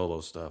write some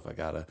solo stuff. I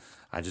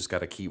just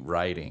got to keep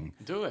writing.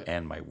 Do it.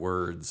 And my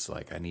words,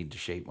 like, I need to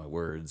shape my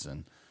words.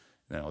 And,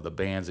 the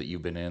bands that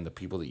you've been in, the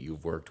people that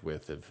you've worked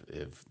with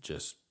have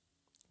just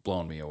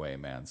blown me away,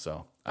 man.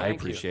 So I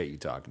appreciate you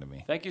talking to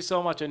me. Thank you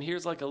so much. And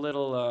here's like a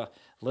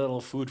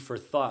little food for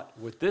thought.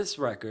 With this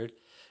record,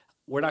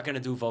 we're not going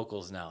to do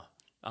vocals now.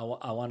 I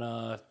want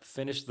to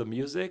finish the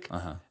music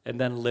and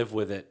then live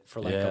with it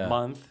for like a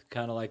month,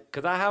 kind of like,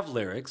 because I have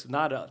lyrics,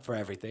 not for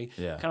everything.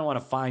 Yeah. Kind of want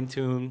to fine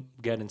tune,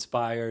 get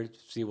inspired,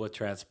 see what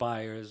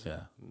transpires,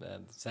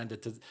 and send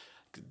it to.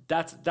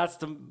 That's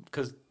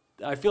because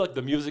I feel like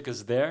the music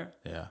is there.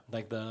 Yeah.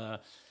 Like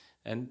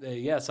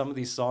some of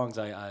these songs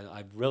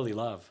I really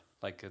love,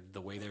 like the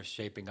way they're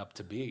shaping up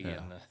to be.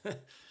 Yeah. And,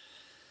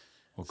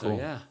 Well, cool.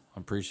 Yeah. I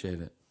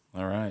appreciate it.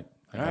 All right.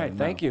 All right.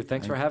 Thank you.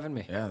 Thanks for having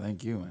me. Yeah,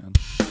 thank you, man.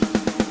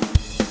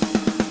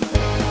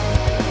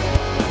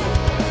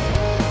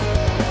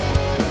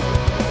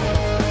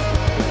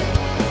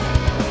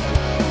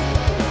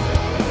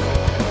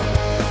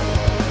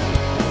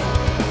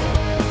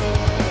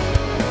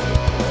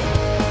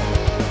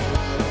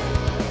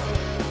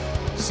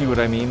 See what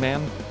I mean,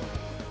 man?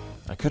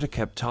 I could have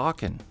kept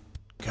talking.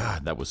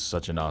 God, that was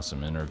such an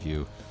awesome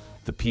interview.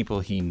 The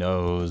people he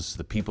knows,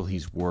 the people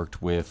he's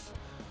worked with,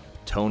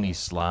 Tony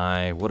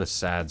Sly, what a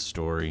sad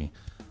story.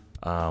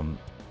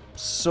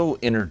 So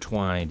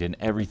intertwined in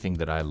everything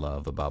that I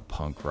love about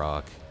punk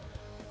rock.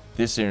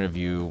 This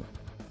interview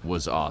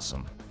was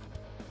awesome.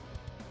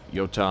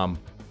 Yotam,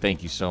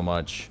 thank you so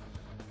much.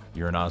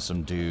 You're an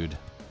awesome dude.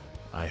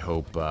 I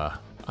hope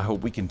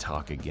we can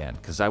talk again,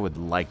 because I would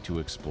like to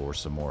explore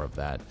some more of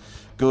that.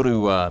 Go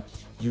to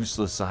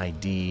Useless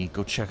ID.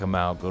 Go check them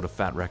out. Go to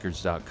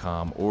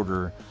fatrecords.com.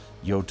 Order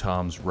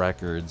Yotam's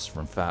records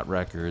from Fat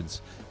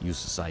Records,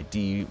 Useless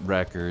ID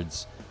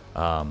Records.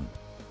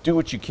 Do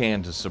what you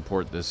can to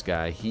support this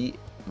guy. He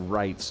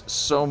writes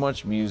so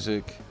much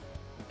music,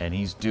 and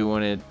he's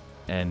doing it,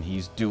 and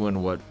he's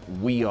doing what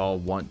we all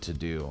want to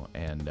do.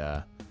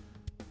 And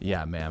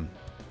yeah, man,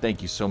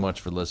 thank you so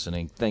much for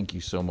listening. Thank you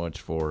so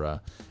much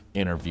for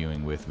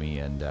interviewing with me,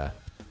 and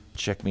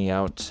check me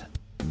out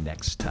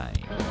next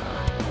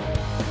time.